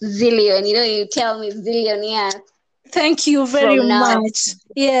next zillion. You tell me zillion years Thank you very from now. much.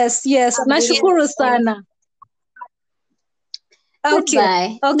 Yes, yes. I'm really Nashukuru excited. sana. Okay.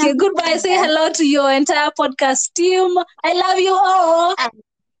 Goodbye. Okay. Goodbye. Say Nakupenda. hello to your entire podcast team. I love you all.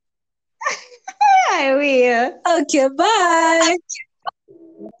 I will. Okay. Bye.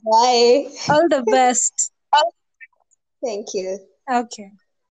 Bye. All the best. Thank you. Okay.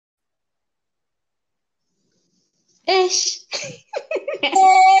 Ish.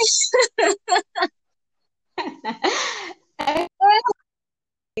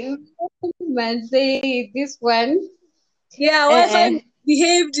 Man, say this one. Yeah. Uh-uh. Wi-Fi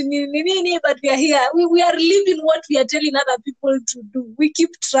behaved, but we are here. We are living what we are telling other people to do. We keep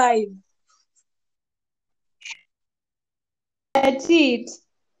trying. That's it.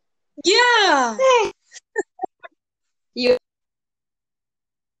 Yeah. You.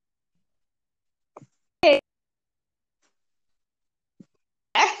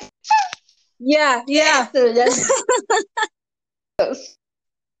 Yeah. Yeah. So just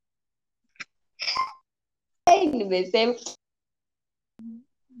nimesema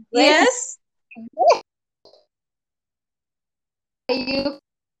Yes. you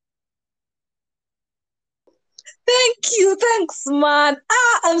Thank you. Thanks, man.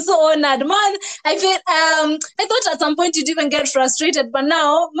 I'm so honored, man. I feel I thought at some point you'd even get frustrated, but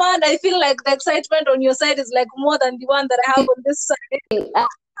now, man, I feel like the excitement on your side is like more than the one that I have on this side.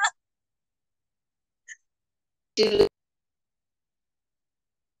 to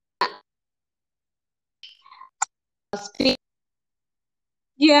speak.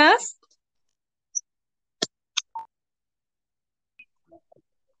 Yes.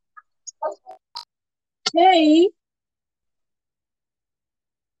 Hey.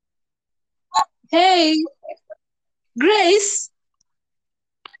 Hey. Grace.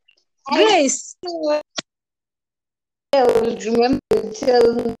 Grace. I will remember to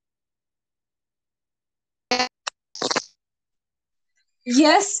tell.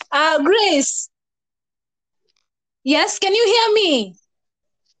 Yes. Grace. Yes, can you hear me?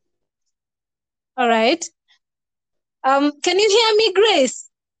 All right. Can you hear me, Grace?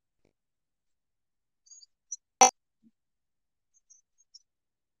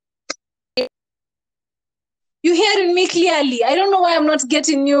 You hearing me clearly? I don't know why I'm not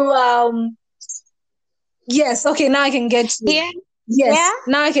getting you. Yes. Okay, now I can get you. Yeah, Yes. yeah,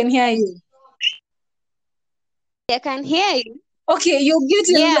 Now I can hear you. I can hear you. Okay,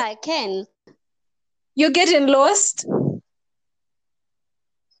 Yeah, I can. you're getting lost.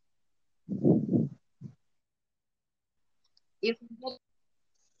 You can get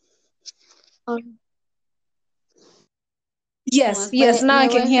on. Yes. Yes. Now My I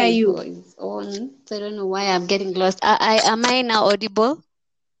can hear Wi-Fi you. is on, so I don't know why I'm getting lost. Am I now audible?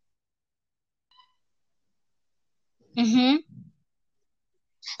 Mm-hmm.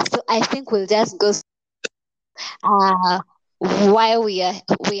 So I think we'll just go. While we are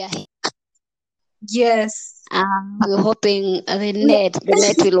Yes. we're hoping the net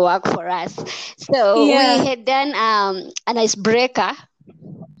will work for us. So we Yeah. had done an icebreaker.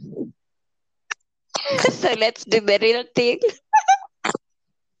 So let's do the real thing.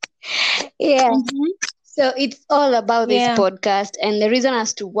 Yeah. Mm-hmm. So it's all about this Yeah. podcast, and the reason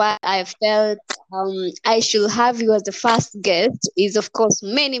as to why I felt I should have you as the first guest is, of course,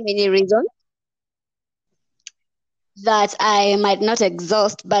 many reasons that I might not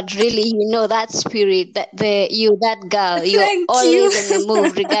exhaust, but really, that spirit, that girl, you're Thank you. always on the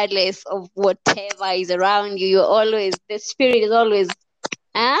move, regardless of whatever is around you. The spirit is always,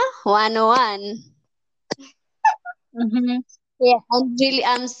 101. Mm-hmm. Yeah,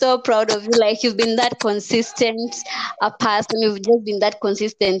 I'm so proud of you. Like, you've been that consistent person. You've just been that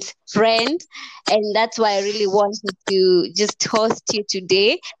consistent friend, and that's why I really wanted to just host you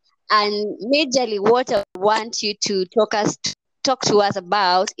today. And majorly, what I want you to talk to us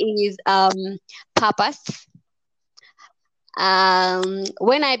about is purpose.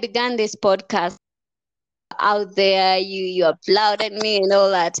 When I began this podcast out there, you applauded me and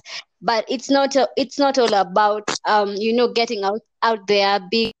all that, but it's not all about getting out there,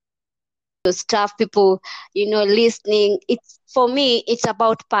 being stuff, people listening. It's For me, it's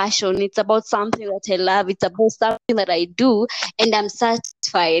about passion. It's about something that I love. It's about something that I do and I'm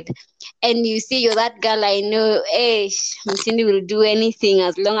satisfied. And you see, you're that girl I know. Hey, Cindy will do anything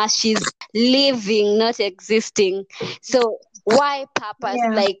as long as she's living, not existing. So why purpose?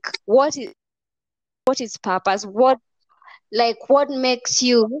 Yeah. Like, what is purpose? What makes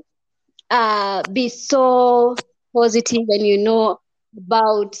you be so positive, and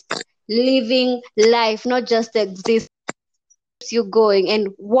about living life, not just exist, you going? And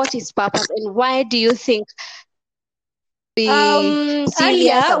what is purpose, and why do you think be serious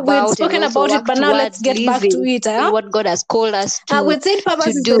Earlier we'd about and spoken also about it, work but now let's towards get back to living it. what God has called us to We'd said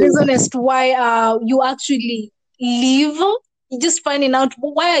purpose is do? the reason as to why you actually live. You're just finding out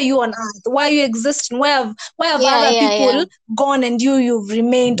why are you on earth, why are you existing, why have Yeah, other yeah, yeah, people gone and you've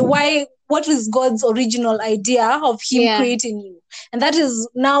remained? Why, what is God's original idea of him yeah, creating you? And that is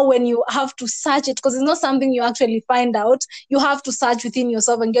now when you have to search it, because it's not something you actually find out. You have to search within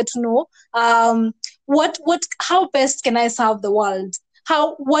yourself and get to know how best can I serve the world?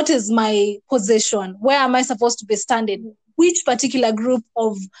 What is my position? Where am I supposed to be standing? Which particular group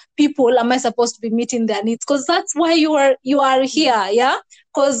of people am I supposed to be meeting their needs? Because that's why you are here, yeah.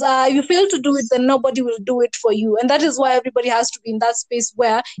 Because you fail to do it, then nobody will do it for you, and that is why everybody has to be in that space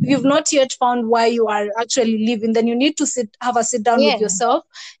where, if you've not yet found why you are actually living, then you need to have a sit down with yeah, yourself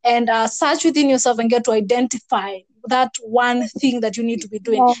and search within yourself and get to identify that one thing that you need to be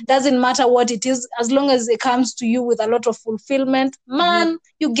doing. yeah. Doesn't matter what it is, as long as it comes to you with a lot of fulfillment, man,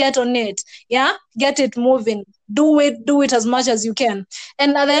 you get on it. Yeah, get it moving. Do it as much as you can.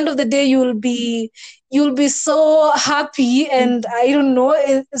 And at the end of the day, you'll be so happy, and I don't know,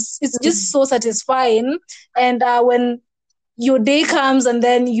 it's just so satisfying. And when your day comes and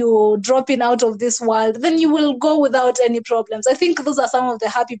then you're dropping out of this world, then you will go without any problems. I think those are some of the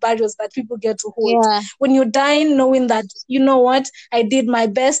happy barriers that people get to hold. Yeah. When you're dying, knowing that, you know what, I did my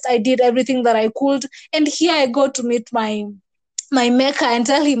best, I did everything that I could, and here I go to meet my maker and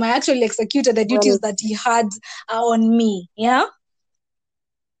tell him I actually executed the duties that he had on me. Yeah.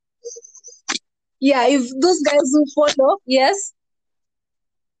 Yeah, if those guys who follow, yes.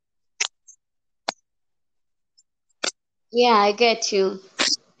 Yeah, I get you.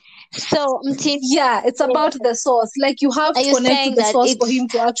 So, Yeah, it's about the source. Like you have are to you connect to saying the that source for it's him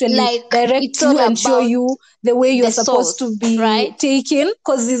to actually like direct it's all you and show about you the way you're the supposed to source, be right? taken,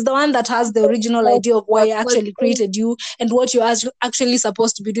 because he's the one that has the original Like idea of why what he was actually created you and what you're actually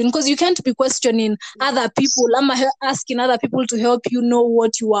supposed to be doing. Because you can't be questioning other people. I'm asking other people to help you know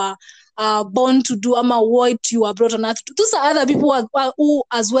what you are born to do, what you are brought on earth to. Those are other people who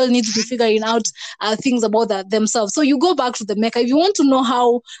as well need to be figuring out things about themselves. So you go back to the maker. If you want to know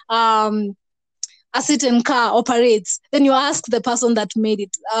how a certain car operates, then you ask the person that made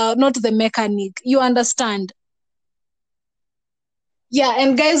it, not the mechanic. You understand? Yeah,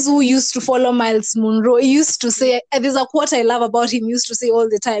 and guys who used to follow Miles Monroe, he used to say, there's a quote I love about him, he used to say all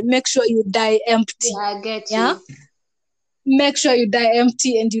the time, make sure you die empty. Yeah, I get Yeah? you. Make sure you die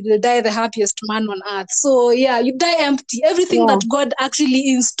empty and you will die the happiest man on earth. So yeah, you die empty. Everything Yeah. that God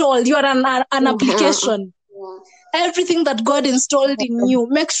actually installed, you are an application. Yeah. Everything that God installed in you,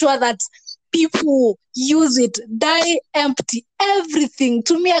 make sure that people use it. Die empty. Everything.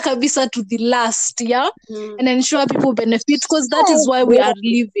 Tumia kabisa to the last, yeah? And ensure people benefit, because that is why we are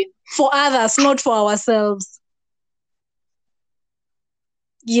living. For others, not for ourselves.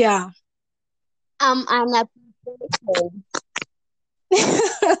 Yeah. I'm an application.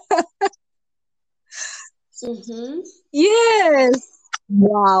 Yes.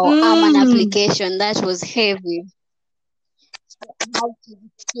 Wow, I'm an application. That was heavy. How to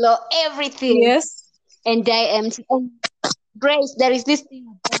explore everything Yes. and die empty. And Grace, there is this thing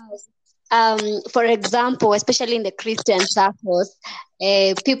about, for example, especially in the Christian circles,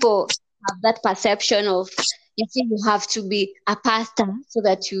 people have that perception of, you see, you have to be a pastor so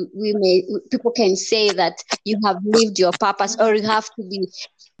that people can say that you have lived your purpose, or you have to be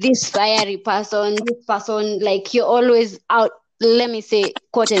this fiery person, this person, like you're always out, let me say,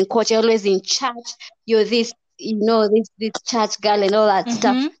 quote unquote, you're always in church, you're this, this church girl and all that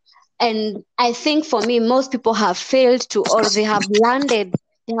stuff. And I think for me, most people have failed to, or they have landed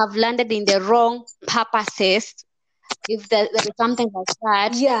in the wrong purposes. If there is something like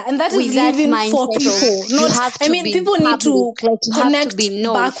that, Yeah, and that is with that living for mindset of people. you Not, have I to mean, be people need public, to like you have to connect be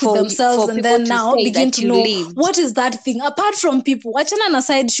known back with themselves for and people then to now say begin that to you know lived. what is that thing. Apart from people, wachana na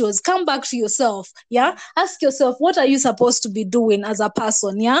side shows, come back to yourself. Yeah. Ask yourself, what are you supposed to be doing as a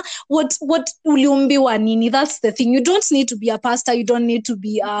person? Yeah. What uliumbiwa nini? That's the thing. You don't need to be a pastor. You don't need to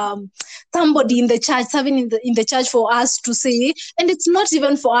be somebody in the church, serving in the church for us to say. And it's not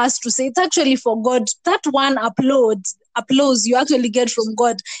even for us to say, it's actually for God. That one applause you actually get from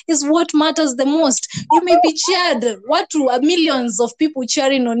God is what matters the most. You may be cheered, millions of people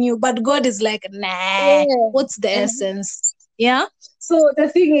cheering on you, but God is like, nah, what's the essence? Yeah. So the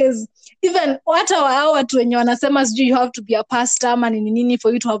thing is, even hao watu wenye wanasema sijui you have to be a pastor ama nini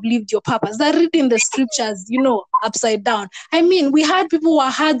for you to have lived your purpose, they're reading the scriptures, upside down. I mean, we had people who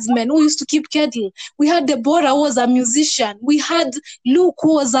were herdsmen who used to keep cattle. We had Deborah who was a musician. We had Luke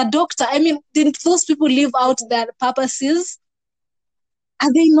who was a doctor. I mean, didn't those people live out their purposes?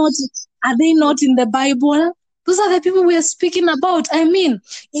 Are they not in the Bible? Those are the people we are speaking about. I mean,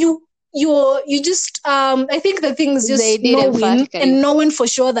 you just I think the thing is just knowing for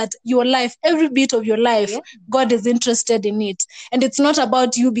sure that your life, every bit of your life, God is interested in it. And it's not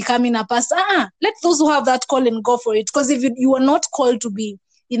about you becoming a pastor. Let those who have that calling go for it. Because if you are not called to be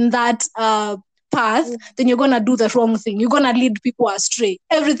in that path, then you're gonna do the wrong thing. You're gonna lead people astray.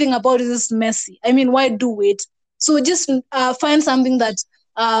 Everything about it is messy. I mean, why do it? So just find something that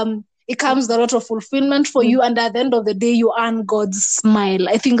it comes a lot of fulfillment for you, and at the end of the day, you earn God's smile.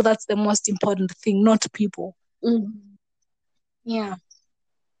 I think that's the most important thing, not people. Yeah.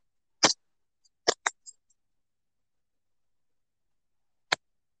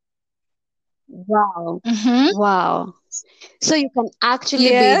 Wow. Wow. So you can actually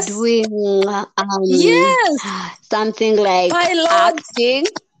Yes. be doing Yes. something like acting,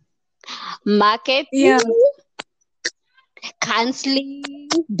 marketing, counseling,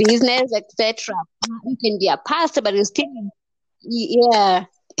 business, etc. You can be a pastor, but you still,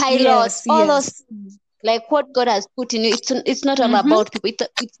 pilots, all those things. Like what God has put in you. It's not all about people.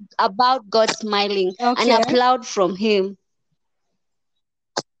 It's about God smiling and applaud from Him.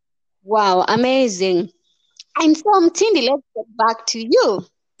 Wow, amazing. And so, Mtindi, let's get back to you.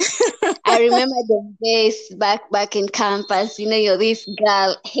 I remember the days back in campus. You're this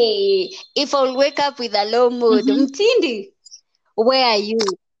girl. Hey, if I'll wake up with a low mood, Mtindi, where are you?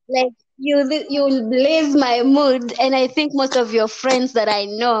 Like you'll blaze my mood, and I think most of your friends that I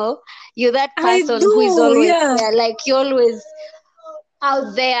know, you're that person who is always there. Like you're always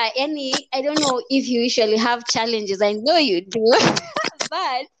out there. I don't know if you usually have challenges. I know you do,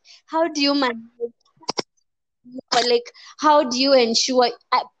 but how do you manage? Like, how do you ensure?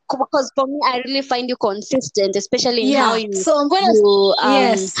 because for me, I really find you consistent, especially in how Yeah. you So I'm gonna you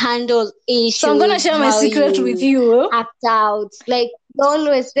yes. handle So I'm gonna issues, share my how secret with you you. act out. Like you're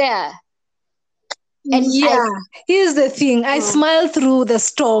always there, and I Yeah, here's the thing. I oh, smile through the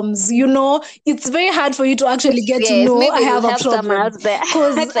storms. It's very hard for you to actually get to yes, know I maybe we'll have a help someone problem. else there.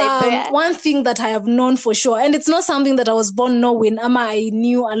 Because Outside there. one thing that I have known for sure, and it's not something that I was born knowing, Ama, I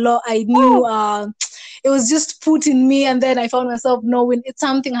knew a lot. I knew it was just put in me, and then I found myself knowing it's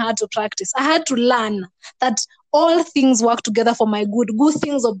something I had to practice. I had to learn that all things work together for my good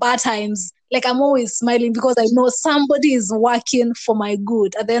things or bad times. Like I'm always smiling because I know somebody is working for my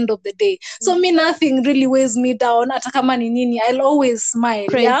good at the end of the day. So me, nothing really weighs me down. Hata kama ni nini, I'll always smile.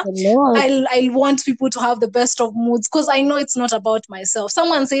 Praise Yeah. the Lord. I'll want people to have the best of moods because I know it's not about myself.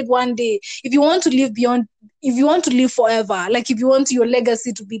 Someone said one day, if you want to live forever, like if you want your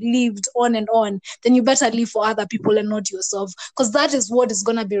legacy to be lived on and on, then you better live for other people and not yourself, because that is what is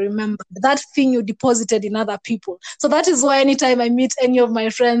going to be remembered, that thing you deposited in other people. So that is why anytime I meet any of my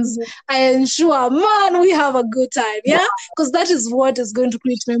friends, I ensure, man, we have a good time. Yeah, because that is what is going to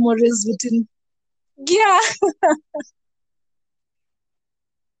create memories between. Yeah.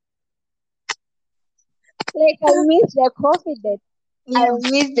 Like I miss the coffee that I Yeah.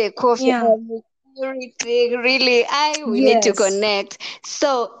 miss the coffee. Yeah. I miss everything. Really, we need to Yes. connect.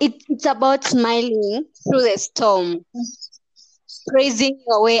 So it's about smiling through the storm, praising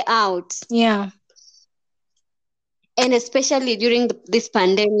your way out, Yeah. and especially during this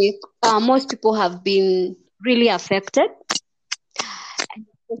pandemic, most people have been really affected,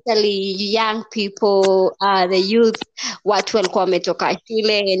 especially young people, the youth. Watu walikuwa wametoka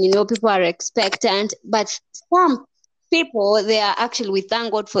shule, and people are expectant, but some people, they are actually, we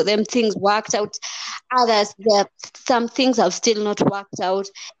thank God for them, things worked out. Others, there some things have still not worked out,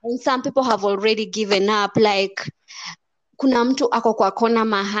 and some people have already given up. Like kuna mtu ako kwa kona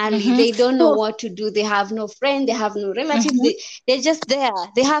mahali, they don't know what to do, they have no friend, they have no relatives, they're just there,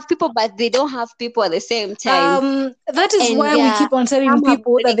 they have people but they don't have people at the same time. That is And why we keep on telling some have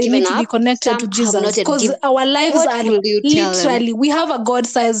people that already they need given to be up, connected to some have not Jesus, yet because given. our lives What are will you tell them? literally, we have a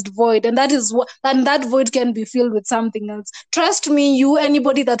God-sized void, and that is what, and that void can be filled with something else. Trust me,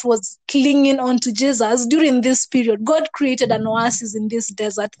 anybody that was clinging on to Jesus during this period, God created an oasis in this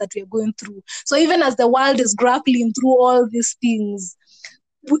desert that we are going through. So even as the world is grappling through all these things,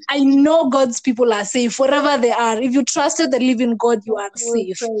 I know God's people are safe wherever they are. If you trusted the living God, you are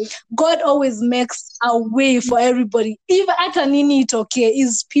safe. God always makes a way for everybody. If at an it okay,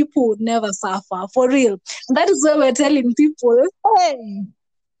 his people never suffer, for real. And that is why we're telling people,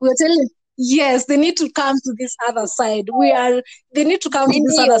 yes, they need to come to this other side. They need to come to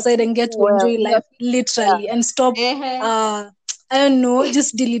this other side and get to enjoy life, literally, and stop I don't know,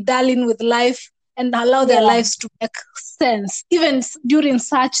 just dilly-dallying with life, and allow their lives to make sense. Even during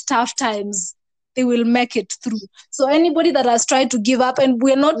such tough times, they will make it through. So anybody that has tried to give up, and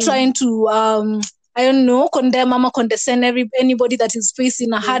we're not trying to I don't know, condemn or condescend anybody that is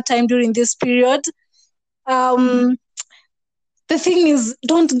facing a hard time during this period. The thing is,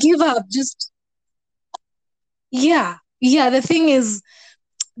 don't give up. Just the thing is,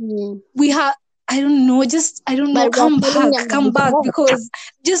 we have, I don't know, But we're come telling them that back, it's because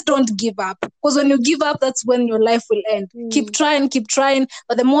just don't give up, because when you give up, that's when your life will end. Keep trying,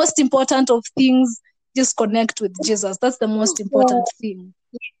 but the most important of things, just connect with Jesus. That's the most important thing.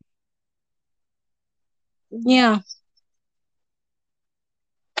 Yeah.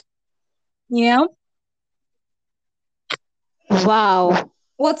 wow,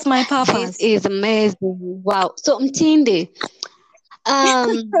 What's my this purpose? is amazing. Wow. So Mtindi,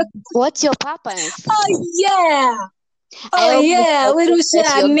 what's your purpose? Yeah. I hope We will share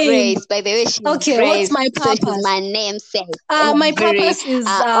a your name. Grace. By the way, she's Okay, what's Grace, my so she's purpose? my namesake. My Very purpose is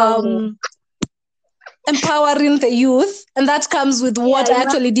honored. empowering the youth, and that comes with what I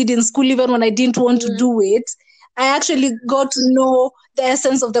actually did in school, even when I didn't want to do it. I actually got to know the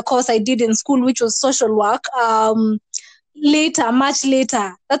essence of the course I did in school, which was social work. Much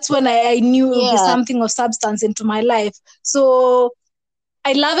later, that's when I knew it would be something of substance into my life. So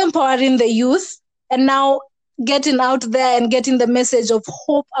I love empowering the youth, and now getting out there and getting the message of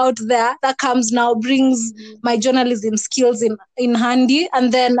hope out there, that comes now, brings my journalism skills in handy.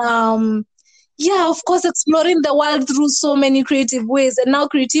 And then of course, exploring the world through so many creative ways. And now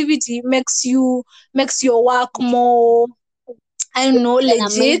creativity makes your work more, I don't know,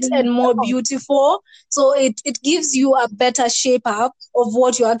 legit and more beautiful. So it gives you a better shape up of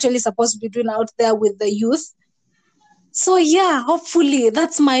what you're actually supposed to be doing out there with the youth. So hopefully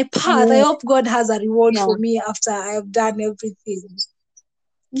that's my path. I hope God has a reward for me after I have done everything.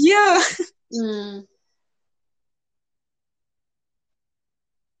 Yeah.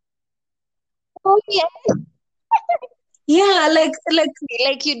 Oh yeah. Yeah,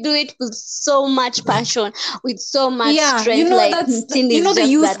 Like you do it with so much passion, with so much yeah, strength. Like Cindy is the just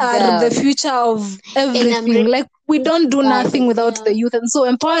youth that are the girl. future of And I'm everything. really Like we don't do nothing inspired. without the Yeah. youth, and so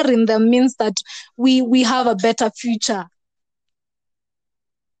empowering them means that we have a better future.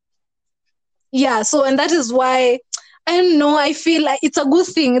 Yeah, so and that is why I don't know, I feel like it's a good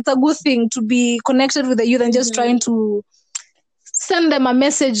thing. It's a good thing to be connected with the youth and just trying Mhm. to send them a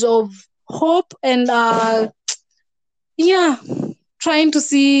message of hope and yeah, trying to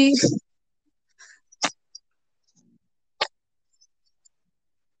see.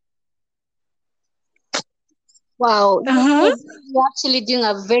 Wow, Uh-huh. you're actually doing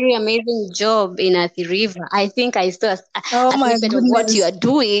a very amazing job in Athi River. I think I saw Oh a my snippet of what you goodness. are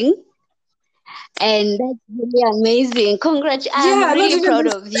doing, and that's really amazing. Congrats! I'm Yeah, not really even proud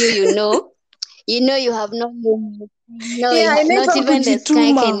this. of you. You have no limit. Yeah, Not inaitwa even the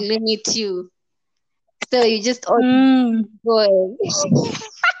sky can kujituma. limit you. So you just ought to Mm. keep going.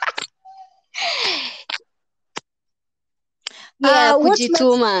 Yeah, What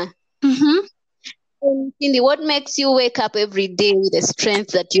makes kujituma. mm-hmm. And Cindy, what makes you wake up every day with the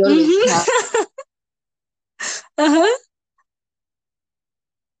strength that you always have? Mm-hmm. Uh-huh.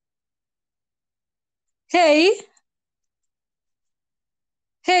 Hey,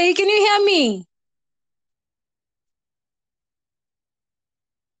 hey, can you hear me?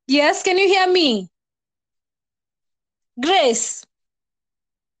 Yes, can you hear me? Grace,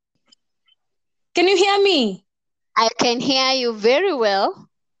 can you hear me? I can hear you very well.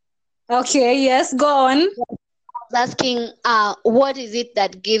 Okay, yes, go on. Was asking, what is it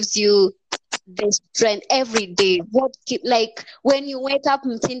that gives you the strength every day? What keep like when you wake up,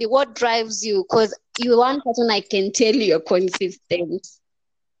 Mtindi, what drives you? Because you're one person I can tell you're consistent.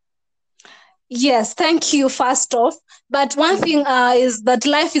 Yes, thank you, first off. But one thing is that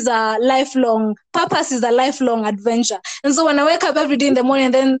life is a lifelong, purpose is a lifelong adventure. And so when I wake up every day in the morning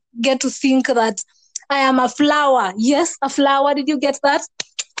and then get to think that I am a flower. Yes, a flower. Did you get that?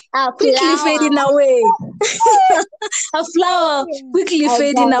 A Quickly fading flower. away. A flower Yeah, quickly I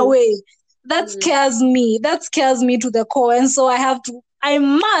fading got it. away. That Mm, scares me. That scares me to the core. And so I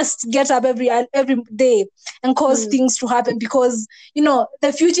must get up every day and cause mm, things to happen because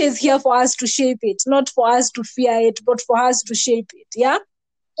the future is here for us to shape it, not for us to fear it, but for us to shape it. Yeah,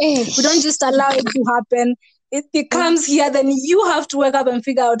 we don't eh, just allow it to happen. It mm, comes here, then you have to wake up and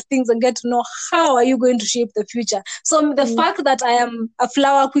figure out things and get to know how are you going to shape the future. So the mm, fact that I am a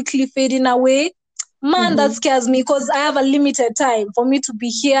flower quickly fading away, man, that mhm, scares me because I have a limited time for me to be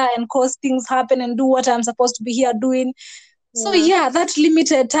here and cause things happen and do what I'm supposed to be here doing. So yeah. yeah, that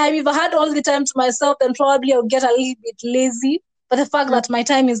limited time. If I had all the time to myself, then probably I'll get a little bit lazy. But the fact that my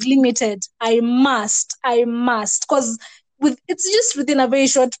time is limited, I must, because with it's just within a very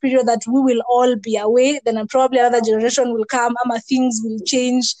short period that we will all be away. Then probably another generation will come, things will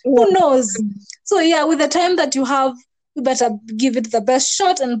change. Yeah. Who knows? So yeah, with the time that you have, we better give it the best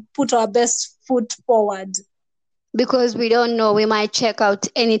shot and put our best foot forward. Because we don't know, we might check out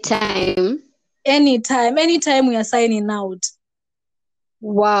anytime. Anytime we are signing out.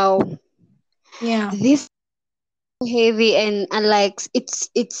 Wow. Yeah. This heavy and like it's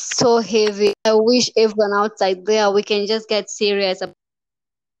so heavy. I wish everyone outside there we can just get serious.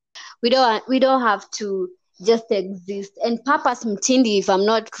 We don't have to just exist. And purpose, Mtindi, if I'm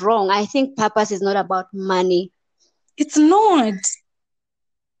not wrong, I think purpose is not about money. It's not.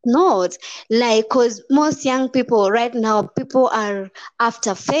 Not like because most young people right now, people are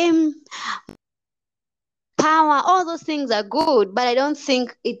after fame, power, all those things are good, but I don't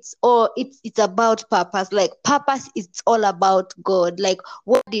think it's about purpose. Like purpose is all about God. Like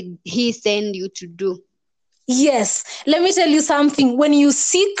what did he send you to do? Yes, let me tell you something. When you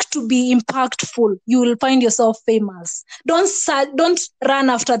seek to be impactful, you will find yourself famous. Don't run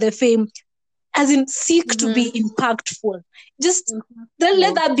after the fame. As in, seek to be Mm-hmm. impactful. Just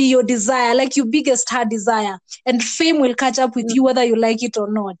let that be your desire, like your biggest heart desire, and fame will catch up with you whether you like it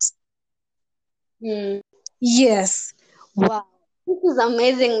or not. Mm-hmm. Yes. Wow, this is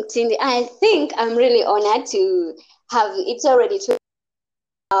amazing, Cindy. I think I'm really honored to have it's already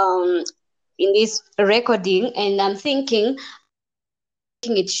um in this recording, and I'm thinking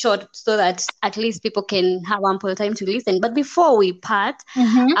making it short so that at least people can have ample time to listen. But before we part,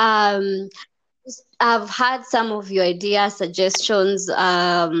 Mm-hmm. um, I've had some of your ideas, suggestions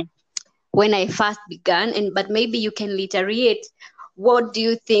when I first began, and but maybe you can reiterate. What do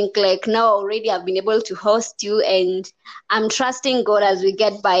you think? Like now already I've been able to host you, and I'm trusting God as we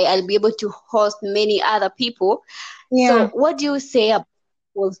get by, I'll be able to host many other people. So Yeah. what do you say about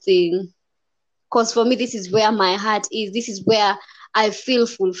the whole thing? Because for me, this is where my heart is. This is where I feel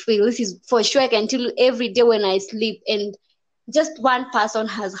fulfilled. This is for sure. I can tell you every day when I sleep, and just one person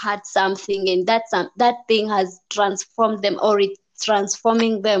has had something, and that thing has transformed them, or it's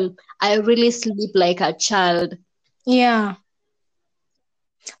transforming them. I really sleep like a child. Yeah.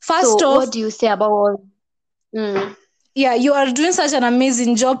 First So, off, what do you say about all? Mm, yeah, you are doing such an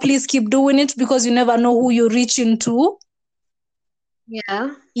amazing job. Please keep doing it because you never know who you're reaching to.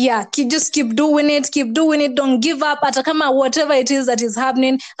 yeah. Yeah, just keep doing it, keep doing it. Don't give up. Atakama, whatever it is that is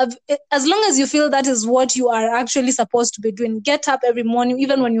happening, as long as you feel that is what you are actually supposed to be doing, get up every morning,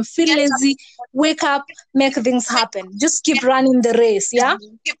 even when you feel lazy, wake up, make things happen. Just keep running the race. Yeah.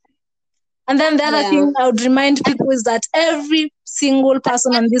 And then the other Yeah. thing I would remind people is that every single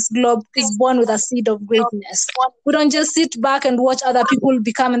person on this globe is born with a seed of greatness. We don't just sit back and watch other people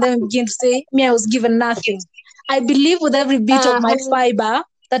become and then begin to say, me, I was given nothing. I believe with every bit of my fiber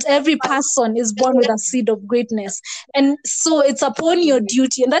that every person is born with a seed of greatness. And so it's upon your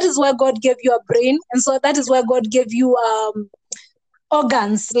duty. And that is why God gave you a brain. And so that is why God gave you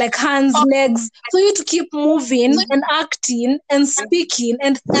organs like hands, legs, for you to keep moving and acting and speaking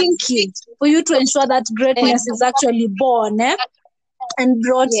and thinking, for you to ensure that greatness is actually born and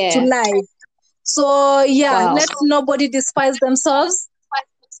brought to Yeah. life. So, yeah, Wow. let nobody despise themselves.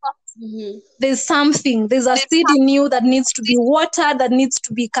 Mm-hmm. There's a seed in you that needs to be watered, that needs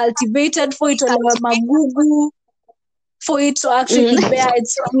to be cultivated for it to learn magugu, for it to actually bear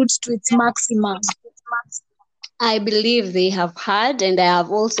its fruit to its maximum. I believe they have had, and I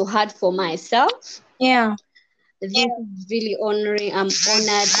have also had for myself. Yeah. This is really honoring. I'm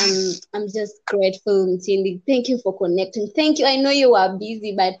honored. I'm just grateful, Cindy. Thank you for connecting. Thank you. I know you are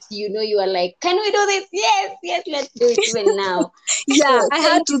busy, but you are like, can we do this? Yes, yes, let's do it even now. Yeah, So I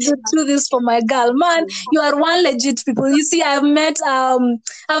had thank to do this for my girl. Man, you are one legit people. You see, I've met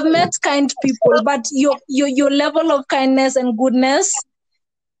kind people, but your level of kindness and goodness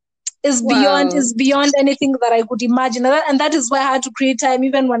wow. is beyond anything that I could imagine. And that is why I had to create time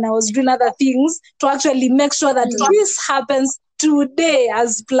even when I was doing other things to actually make sure that this happens today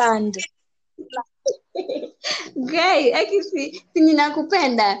as planned. Great. I can see.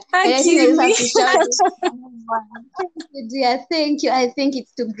 Nakupenda. And I think I just Akili. have to shout it. Thank you, dear. Thank you. I think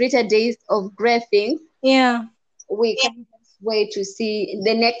it's to greater days of great things. Yeah. We can't just wait to see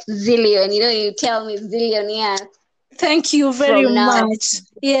the next zillion. You tell me zillion, yeah. Thank you very From now. much.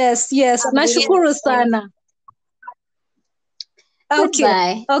 Yes. Nashukuru sana. Okay.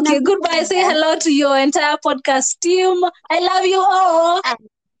 Goodbye. Okay. Goodbye. Say hello to your entire podcast team. I love you all.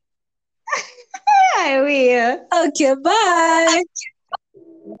 I will. Okay. Bye.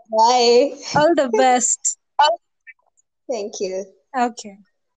 Bye. All the best. Thank you. Okay.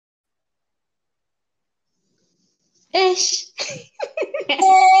 Ish.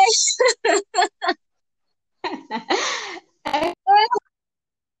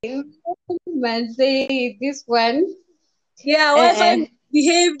 Man, say this one. Yeah, Wi-Fi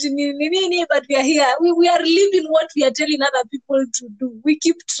behaved, but we are here. We are living what we are telling other people to do. We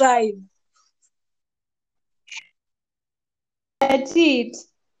keep trying. That's it.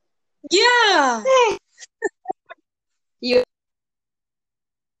 Yeah. You.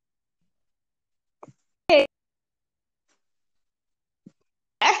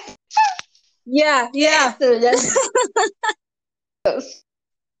 Yeah. So just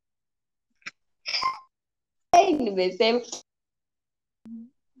nimesema.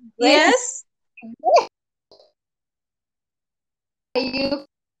 Yes. You.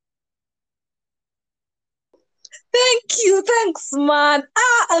 Thank you. Thanks, man.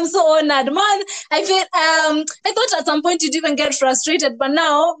 I'm so honored, man. I feel I thought at some point you'd even get frustrated, but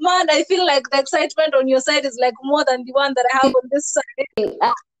now, man, I feel like the excitement on your side is like more than the one that I have on this side.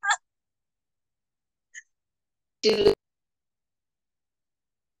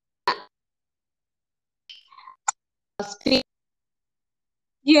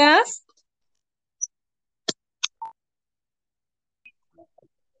 Yes.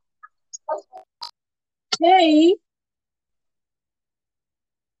 Hey.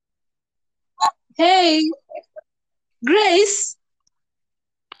 Hey. Grace.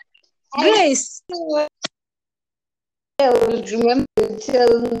 Grace. I will remember to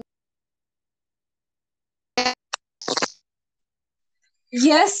tell.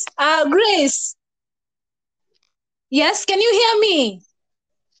 Yes. Grace. Yes. Can you hear me?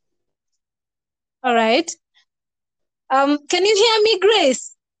 All right. Can you hear me,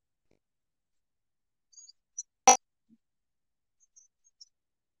 Grace?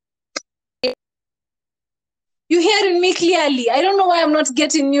 You hearing me clearly? I don't know why I'm not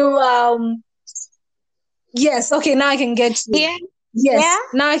getting you. Yes. Okay. Now I can get you. Yeah. Yes. Yeah.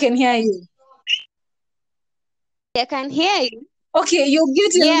 Now I can hear you. I can hear you. Okay,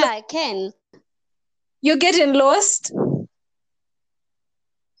 Yeah, I can. you're getting lost.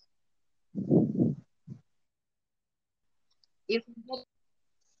 If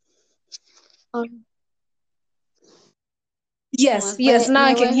um, Yes, yes, now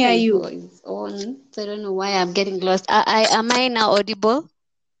my I can hear Wi-Fi you. is on, so I don't know why I'm getting lost. I am I now audible?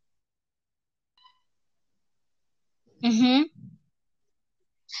 Mm-hmm.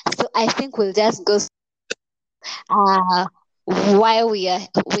 So I think we'll just go uh while we are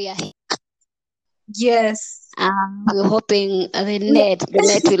Yes. we're hoping We, the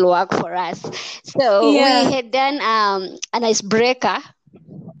net will work for us. So we yeah. had done an icebreaker.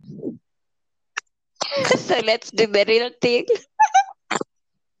 So let's do the real thing.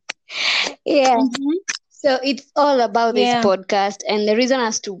 Yeah. Mm-hmm. So it's all about this Yeah. podcast, and the reason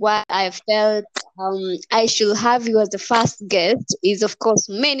as to why I felt I should have you as the first guest is, of course,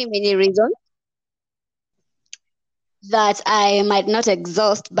 many reasons that I might not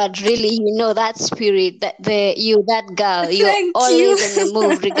exhaust, but really, that spirit, that girl, you're Thank you. always on the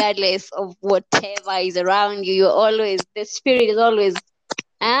move, regardless of whatever is around you. You're always the spirit is always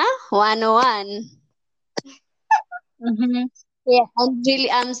 101. Mm-hmm. Yeah,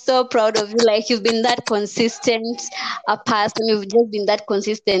 I'm so proud of you. Like you've been that consistent a person. You've just been that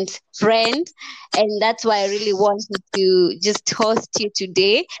consistent friend, and that's why I really wanted to just host you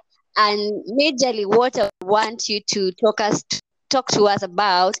today. And majorly, what I want you to talk to us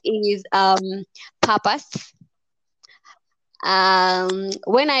about is purpose.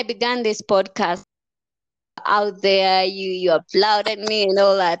 When I began this podcast out there, you applauded me and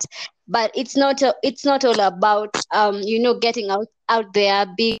all that, but it's not all about getting out there,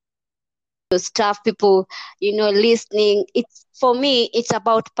 being stuff, people, listening. It's for me, it's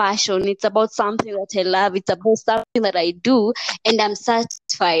about passion. It's about something that I love. It's about something that I do, and I'm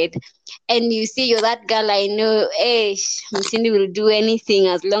satisfied. And you see, you're that girl I know. Hey, Mtindi will do anything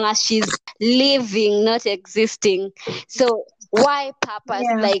as long as she's living, not existing. So why purpose?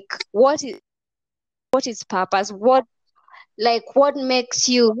 Yeah. Like, what is purpose? What makes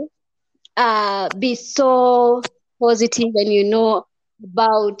you be so positive and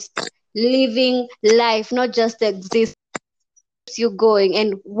about living life, not just exist, you going,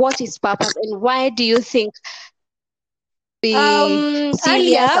 and what is purpose, and why do you think be serious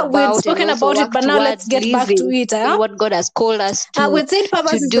Earlier we'd about and spoken also about it, work but now let's towards get back to living it. in what God has called us We'd said to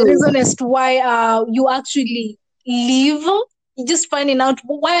purpose is the do? reason as to why you actually live. Just finding out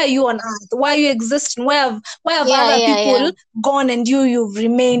why are you on earth, why are you existing, why have Yeah, other yeah, yeah, people gone and you've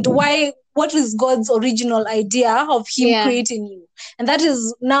remained, why, what is God's original idea of him yeah, creating you? And that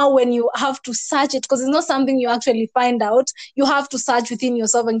is now when you have to search it, because it's not something you actually find out. You have to search within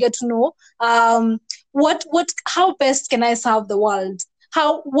yourself and get to know how best can I serve the world,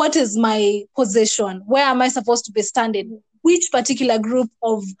 what is my position, where am I supposed to be standing, which particular group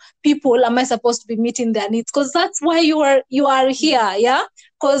of people am I supposed to be meeting their needs? Because that's why you are here, yeah.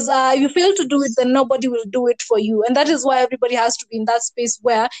 Because you fail to do it, then nobody will do it for you, and that is why everybody has to be in that space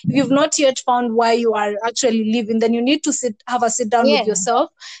where if you've not yet found why you are actually living, then you need to have a sit down with yeah,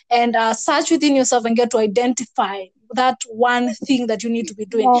 yourself and search within yourself and get to identify that one thing that you need to be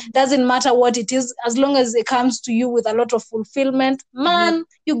doing. yeah. Doesn't matter what it is, as long as it comes to you with a lot of fulfillment, man,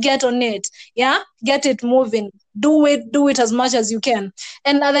 you get on it. Yeah, get it moving. Do it as much as you can,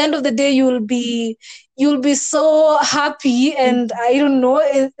 and at the end of the day you'll be so happy, and I don't know,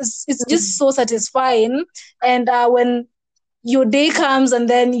 it's just so satisfying. And when your day comes and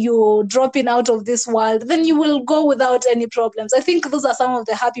then you drop in out of this world, then you will go without any problems. I think those are some of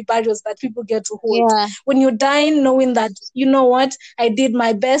the happy barriers that people get to hold. Yeah. When you die knowing that, you know what, I did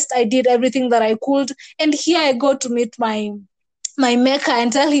my best, I did everything that I could, and here I go to meet my maker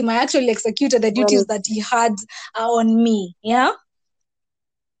and tell him I actually executed the duties Well, that he had on me. Yeah.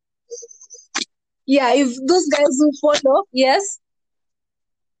 Yeah, if those guys who follow, yes.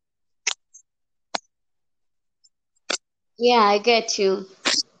 yeah, I get you.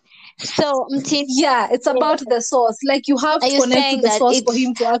 So, Yeah, it's about the source. Like you have are to you connect to saying the that source for it's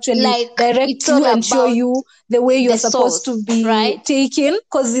him to actually like direct it's you all and show about you the way the you're supposed to source, be right? taken,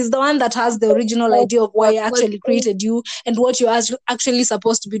 because he's the one that has the original Like idea of why what he actually created you and what you're actually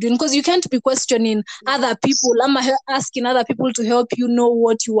supposed to be doing. Because you can't be questioning other people. I'm asking other people to help you know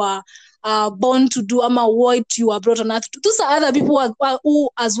what you are born to do, what you are brought on earth to. Those are other people who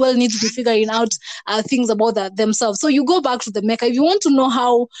as well need to be figuring out things about themselves. So you go back to the maker. If you want to know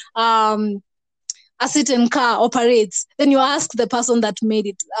how a certain car operates, then you ask the person that made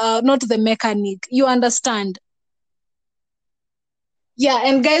it, not the mechanic. You understand? Yeah,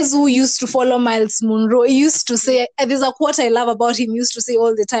 and guys who used to follow Miles Monroe, he used to say, there's a quote I love about him, he used to say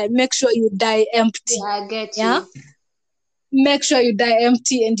all the time, make sure you die empty. Yeah, I get Yeah? you. make sure you die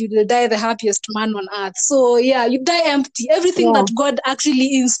empty and you will die the happiest man on earth. So yeah, you die empty. Everything that God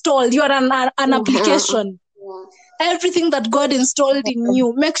actually installed, you are an application. Everything that God installed in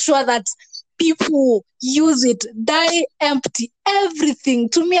you, make sure that people use it. Die empty. Everything.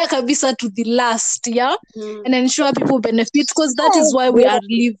 Tumia kabisa to the last, yeah? And ensure people benefit, because that is why we are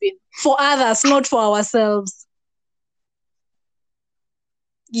living. For others, not for ourselves.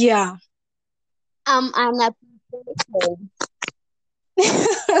 Yeah. An application.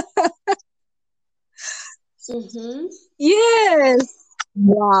 Yes.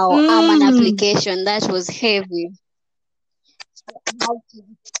 Wow, an application. That was heavy. How to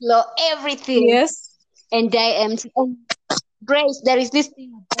explore everything. Yes. And die empty. And Grace, there is this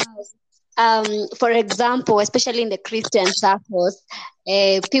thing about, for example, especially in the Christian circles,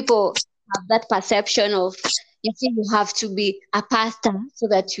 people have that perception of, you see, you have to be a pastor so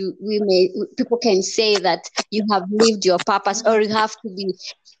that people can say that you have lived your purpose, or you have to be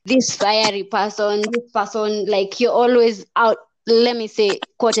this fiery person, this person, like you're always out, let me say,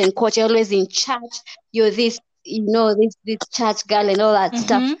 quote unquote, you're always in church, you're this, this church girl and all that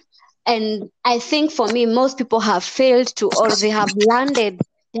stuff. And I think for me, most people have failed to, or they have landed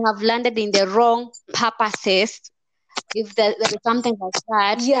in the wrong purposes. If there is something like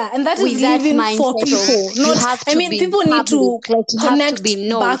that, yeah, and that with is that living mindset for people. you have to be people need to public, like you connect have to be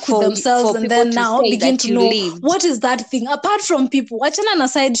known back with for themselves, and people then to now say begin that to you know lived. what is that thing apart from people. Wachana na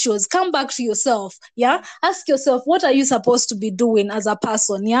side shows. Come back to yourself. Yeah, ask yourself, what are you supposed to be doing as a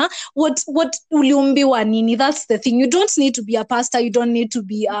person? Yeah, what uliumbiwa nini? That's the thing. You don't need to be a pastor. You don't need to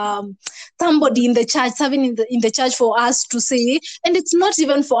be somebody in the church, serving in the church for us to say. And it's not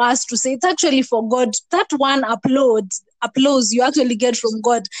even for us to say. It's actually for God. That one applause you actually get from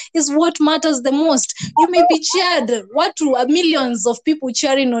God is what matters the most. You may be cheered, millions of people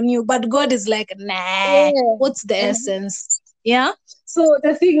cheering on you, but God is like, nah, what's the essence? Yeah. So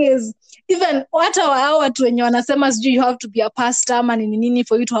the thing is, even watu wenye wanasema sijui you have to be a pastor ama nini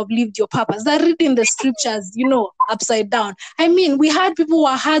for you to have lived your purpose, they're reading the scriptures, upside down. I mean, we had people who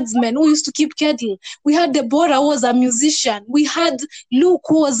were herdsmen who used to keep cattle. We had Deborah who was a musician. We had Luke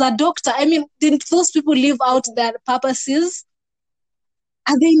who was a doctor. I mean, didn't those people live out their purposes?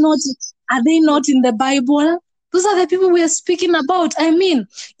 Are they not in the Bible? Those are the people we are speaking about. I mean,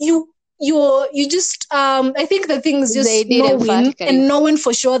 you just I think the thing is just knowing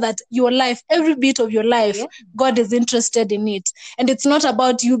for sure that your life, every bit of your life, God is interested in it. And it's not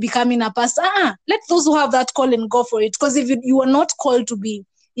about you becoming a pastor. Let those who have that call and go for it. Because if you are not called to be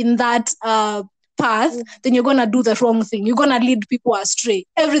in that path, then you're gonna do the wrong thing. You're gonna lead people astray.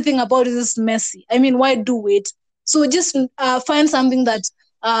 Everything about it is messy. I mean, why do it? So just find something that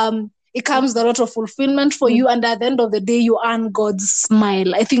it comes a lot of fulfillment for you, and at the end of the day, you earn God's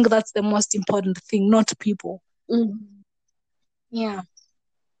smile. I think that's the most important thing, not people. Yeah.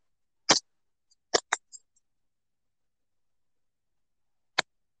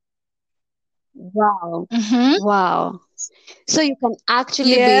 Wow. Wow. So you can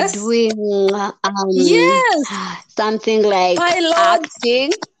actually be doing something like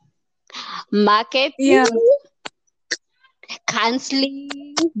acting, marketing, counseling,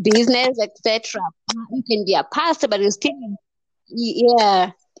 business, etc. You can be a pastor, but you still,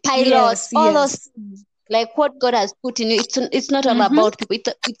 pilots, all those things. Like what God has put in you. It's not all about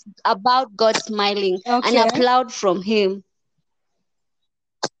people. It's about God smiling and applaud from Him.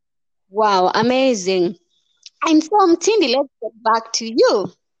 Wow, amazing. And so, Mtindi, let's get back to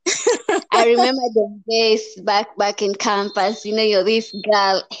you. I remember the days back in campus. You're this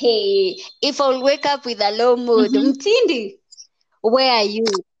girl. Hey, if I'll wake up with a low mood, Mtindi, where are you?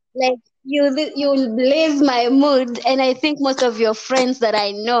 Like you blaze my mood, and I think most of your friends that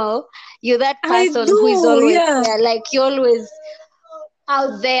I know, you're that person who is always there. Like you're always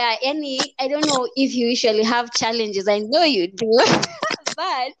out there. I don't know if you usually have challenges. I know you do,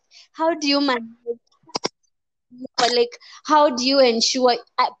 but how do you manage? Like, how do you ensure?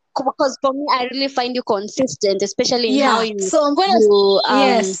 Because for me, I really find you consistent, especially in how you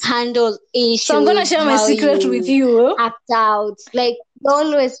handle issues. So I'm gonna share my secret with you. Act out, like you're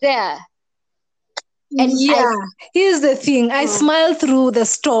always there. And here's the thing. I smile through the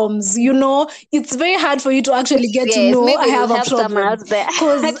storms. It's very hard for you to actually get to know I have a problem.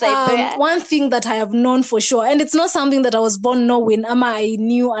 Because one thing that I have known for sure, and it's not something that I was born knowing, I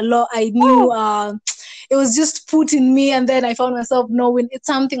knew a lot. I knew it was just put in me, and then I found myself knowing. It's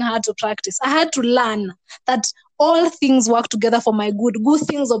something I had to practice. I had to learn that all things work together for my good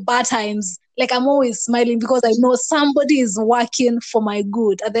things or bad times. like I'm always smiling because I know somebody is working for my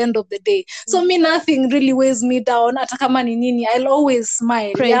good at the end of the day. So me, nothing really weighs me down. Hata kama ni nini, I'll always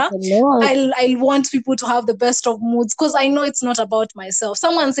smile. Praise Yeah, the Lord. I'll want people to have the best of moods because I know it's not about myself.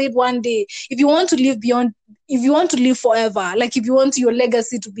 Someone said one day, if you want to live forever, like if you want your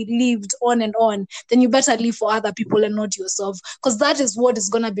legacy to be lived on and on, then you better live for other people and not yourself, because that is what is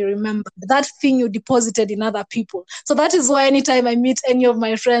going to be remembered, that thing you deposited in other people. So that is why anytime I meet any of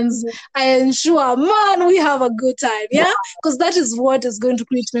my friends, I ensure, man, we have a good time. Yeah, because that is what is going to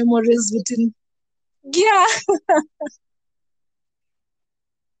create memories between. Yeah.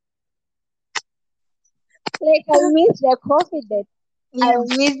 Like I miss the coffee that I Yeah.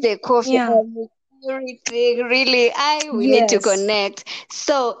 miss the coffee. Yeah. I miss everything. Really, we need to Yes. connect.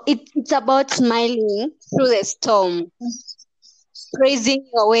 So it's about smiling through the storm, praising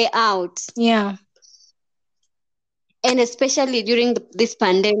your way out, Yeah. and especially during this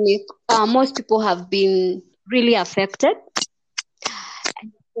pandemic, most people have been really affected.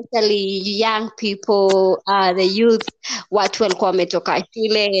 Especially young people, the youth, watu walikuwa wametoka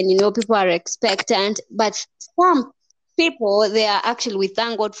shule, and people are expectant, but some people, they are actually, we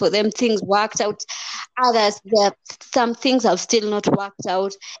thank God for them, things worked out. Others, some things have still not worked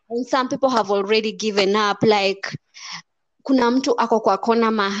out, and some people have already given up. Like kuna mtu ako kwa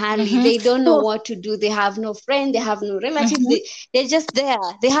kona mahali, they don't know what to do, they have no friend, they have no relatives, they're just there,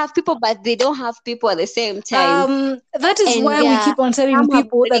 they have people but they don't have people at the same time. That is And why we keep on telling some have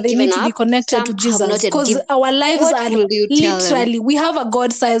people that already they given need to be up, connected to some have Jesus, not yet because given. our lives What are will you tell them? literally, we have a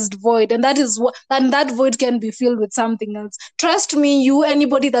God-sized void, and that is what, and that void can be filled with something else. Trust me,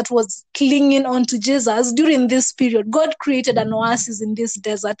 anybody that was clinging on to Jesus during this period, God created an oasis in this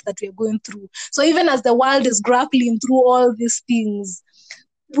desert that we are going through. So even as the world is grappling through all these things,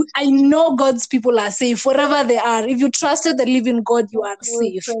 I know God's people are safe wherever they are. If you trusted the living God, you are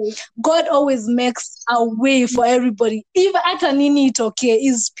safe. God always makes a way for everybody. Even at a nini it okay,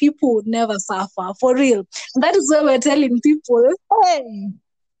 his people would never suffer, for real. And that is why we're telling people,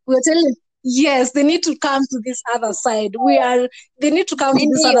 yes, they need to come to this other side. They need to come to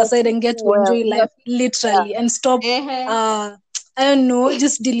this other side and get to enjoy life literally, and stop I don't know,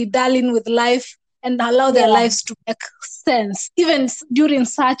 just dilly-dallying with life, and allow their lives to make sense. Even during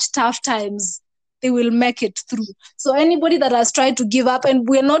such tough times, they will make it through. So anybody that has tried to give up, and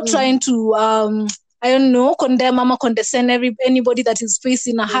we're not trying to I don't know, condemn or condescend anybody that is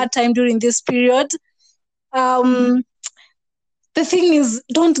facing a hard time during this period. The thing is,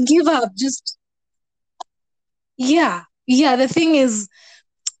 don't give up. Just the thing is,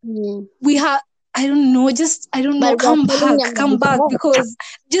 we have, I don't know, come back, because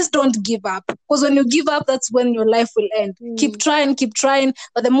just don't give up. Because when you give up, that's when your life will end. Keep trying.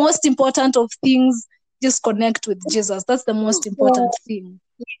 But the most important of things, just connect with Jesus. That's the most important thing.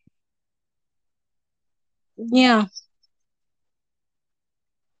 Yeah.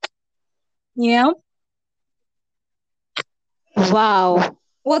 Yeah. Wow.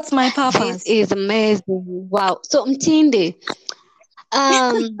 What's my purpose? This is amazing. Wow. So Mtindi,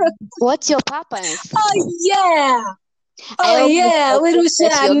 what's your purpose? Oh yeah. We will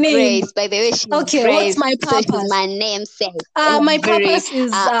share your name. Grace. By the way, she's okay, Grace, what's my purpose? So she's my namesake. My purpose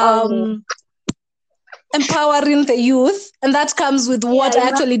is empowering the youth, and that comes with what I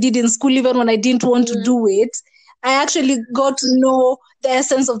actually did in school, even when I didn't want to do it. I actually got to know the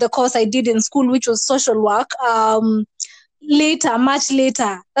essence of the course I did in school, which was social work. Much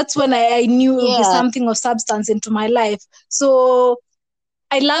later, that's when I knew it would be something of substance into my life. So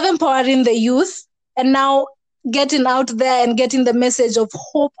I love empowering the youth, and now getting out there and getting the message of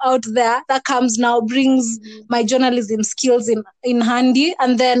hope out there, that comes now, brings my journalism skills in handy.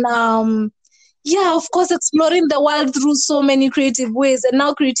 And then of course, exploring the world through so many creative ways. And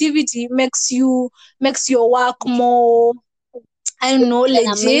now creativity makes your work more, I don't know,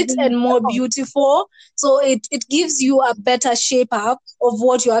 legit and more beautiful. So it gives you a better shape up of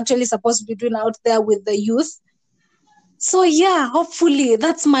what you're actually supposed to be doing out there with the youth. So hopefully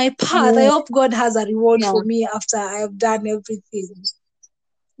that's my path. I hope God has a reward for me after I have done everything.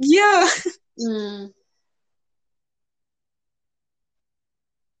 Yeah.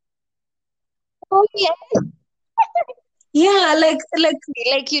 Oh yeah. Yeah,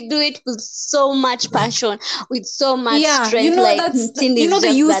 like you do it with so much passion, with so much strength.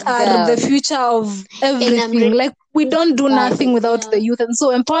 The youth are the future of everything. Like we don't do nothing without the youth, and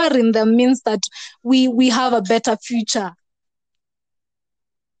so empowering them means that we have a better future.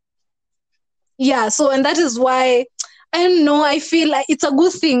 Yeah, so, and that is why I don't know, I feel like it's a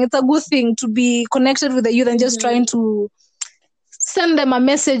good thing. It's a good thing to be connected with the youth and just trying to send them a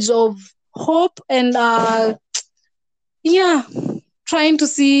message of hope and trying to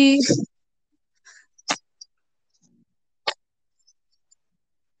see.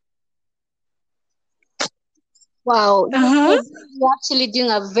 Wow, Uh-huh. you're actually doing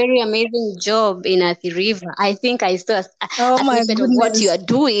a very amazing job in Athi River. I think I saw Oh a my snippet of what you goodness. are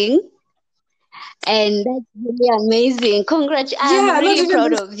doing, and that's really amazing. Congrats! I'm Yeah, not really even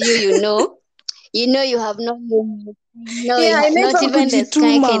proud this. of you. You have no limit. Yeah, Not inaitwa even the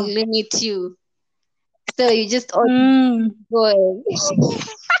sky can kujituma. limit you. So you just ought to Mm. go.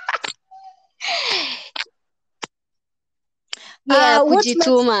 Yeah, What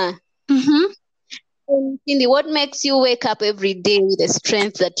makes kujituma. mm-hmm. And Cindy, what makes you wake up every day with the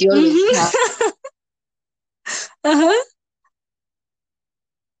strength that you always have? Mm-hmm. Uh-huh.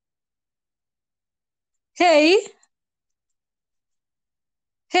 Hey,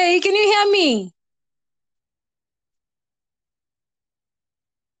 hey, can you hear me?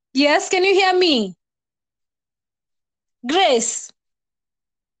 Yes, can you hear me? Grace,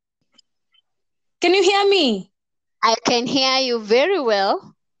 can you hear me? I can hear you very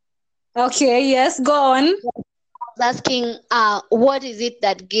well. Okay, yes, go on. Asking, what is it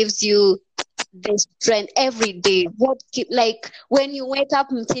that gives you the strength every day? Like when you wake up,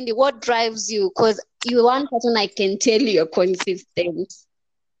 Mtindi, what drives you? Because you're one person I can tell you're consistent.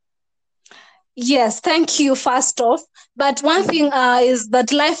 Yes, thank you, first off. But one thing is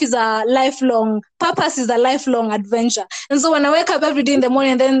that life is a lifelong, purpose is a lifelong adventure. And so when I wake up every day in the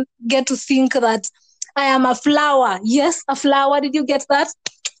morning and then get to think that I am a flower. Yes, a flower. Did you get that?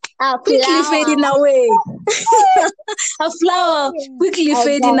 A Quickly flower. fading away. A flower Yeah, quickly I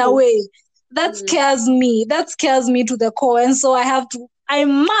fading got it. away. That Mm, scares me. That scares me to the core. And so I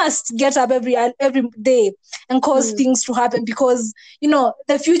must get up every day and cause mm, things to happen because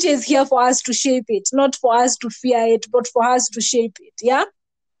the future is here for us to shape it, not for us to fear it, but for us to shape it. Yeah,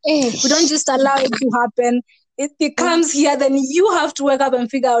 we don't ish. just allow it to happen. It Mm, comes here, then you have to wake up and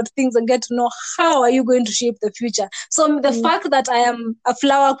figure out things and get to know how are you going to shape the future. So the mm, fact that I am a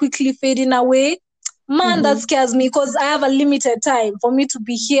flower quickly fading away, man, that mhm. scares me because I have a limited time for me to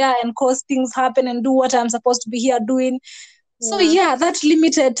be here and cause things happen and do what I'm supposed to be here doing. So Yeah. yeah, that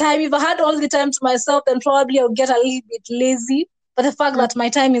limited time. If I had all the time to myself, then probably I'll get a little bit lazy. But the fact Mm, that my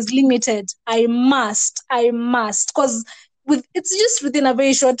time is limited, I must, because it's just within a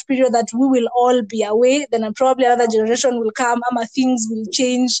very short period that we will all be away. Then probably another generation will come, things will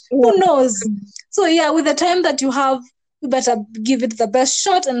change. Who yeah. knows? So yeah, with the time that you have, we better give it the best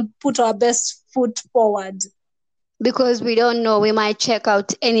shot and put our best foot forward. Because we don't know, we might check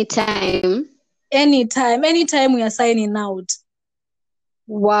out anytime. Anytime we are signing out.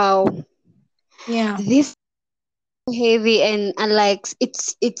 Wow. Yeah. This heavy and like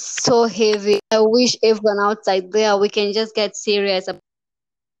it's so heavy. I wish everyone outside there we can just get serious.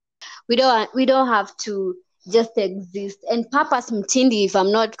 We don't have to just exist. And purpose, Mtindi, if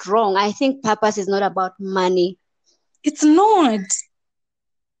I'm not wrong, I think purpose is not about money. It's not.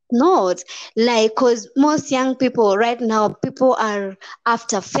 Not like because most young people right now, people are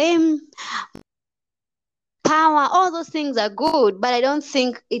after fame, power, all those things are good, but I don't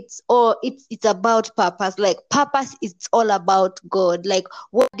think it's about purpose. Like purpose is all about God. Like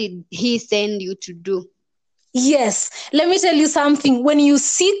what did he send you to do? Yes, let me tell you something. When you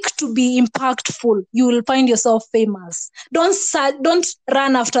seek to be impactful, you will find yourself famous. Don't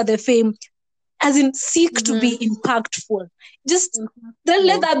run after the fame. As in, seek to be Mm-hmm. impactful. Just then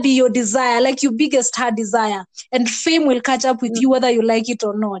let that be your desire, like your biggest heart desire, and fame will catch up with you whether you like it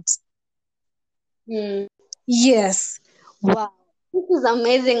or not. Mm-hmm. Yes. Wow, this is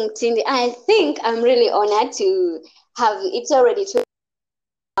amazing, Cindy. I think I'm really honored to have it's already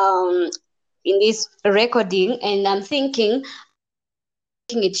um in this recording, and I'm thinking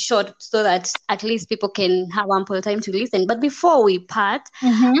making it short so that at least people can have ample time to listen. But before we part,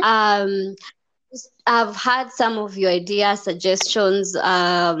 Mm-hmm. um, I've had some of your ideas, suggestions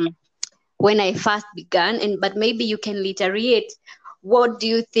when I first began, and but maybe you can reiterate. What do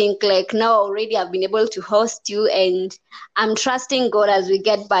you think? Like now already, I've been able to host you, and I'm trusting God as we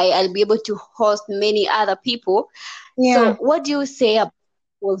get by. I'll be able to host many other people. So, Yeah. what do you say about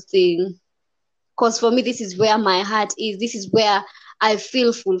the whole thing? Because for me, this is where my heart is. This is where I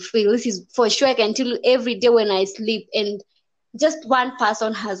feel fulfilled. This is for sure. I can tell you every day when I sleep, and just one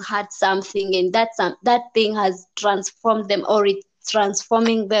person has had something, and that thing has transformed them, or it's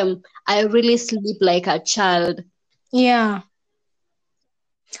transforming them. I really sleep like a child. Yeah.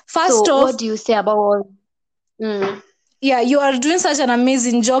 So, First off, what do you say about all? Mm, yeah, you are doing such an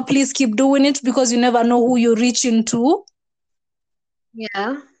amazing job. Please keep doing it because you never know who you're reaching to.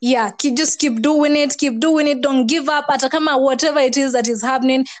 yeah. Yeah, keep doing it, don't give up atakama whatever it is that is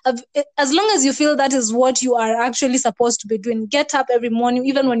happening. As long as you feel that is what you are actually supposed to be doing, get up every morning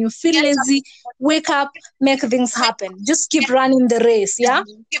even when you feel lazy. Wake up, make things happen, just keep running the race. Yeah.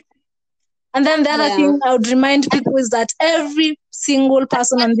 And then the other Yeah. thing I would remind people is that every single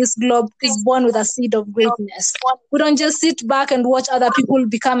person on this globe is born with a seed of greatness. We don't just sit back and watch other people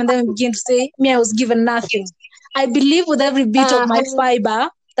become and then begin to say, me, I was given nothing. I believe with every bit of my fiber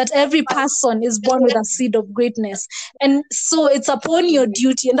that every person is born with a seed of greatness. And so it's upon your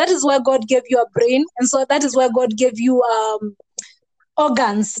duty. And that is why God gave you a brain. And so that is why God gave you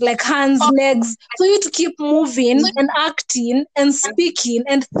organs like hands, legs, for you to keep moving and acting and speaking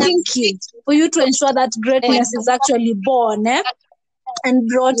and thinking, for you to ensure that greatness is actually born and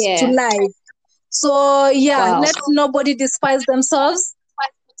brought to Yeah. life. So yeah, Wow. let nobody despise themselves.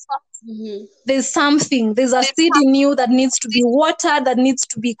 Mhm. There's a seed in you that needs to be watered, that needs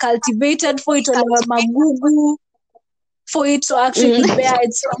to be cultivated for it to magugu, for it to actually bear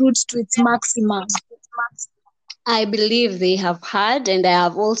its fruit to its maximum. I believe they have heard, and I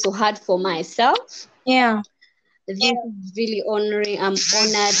have also heard for myself. Yeah. This is really honoring. I'm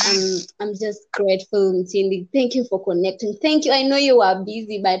honored. I'm just grateful, Mtindi. Thank you for connecting. Thank you. I know you are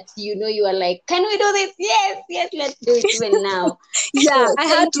busy, but you are like, can we do this? Yes, yes, let's do it even now. Yeah, So I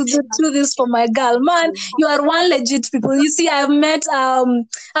had thank to you. do this for my girl. Man, you are one legit people. You see, I've met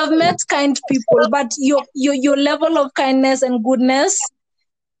kind people, but your level of kindness and goodness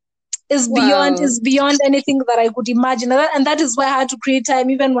is Wow. beyond anything that I could imagine. And that is why I had to create time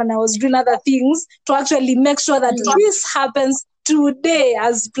even when I was doing other things to actually make sure that this happens today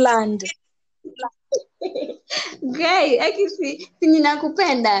as planned. Great. I can see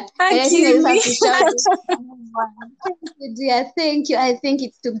ninakupenda. And I think I just have to shout this. Thank you, dear. Thank you. I think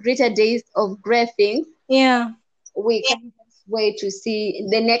it's to greater days of great things. Yeah. We can't wait to see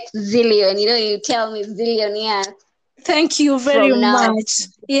the next zillion. You tell me zillion, yeah. Thank you very From now. much.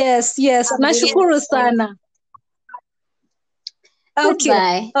 Yes. I'm really Nashukuru sana. Okay.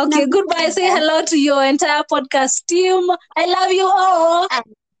 Goodbye. Okay. Goodbye. Say hello to your entire podcast team. I love you all.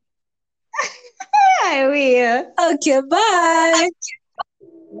 I will. Okay. Bye.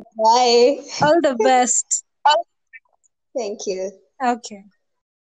 Bye. All the best. Thank you. Okay.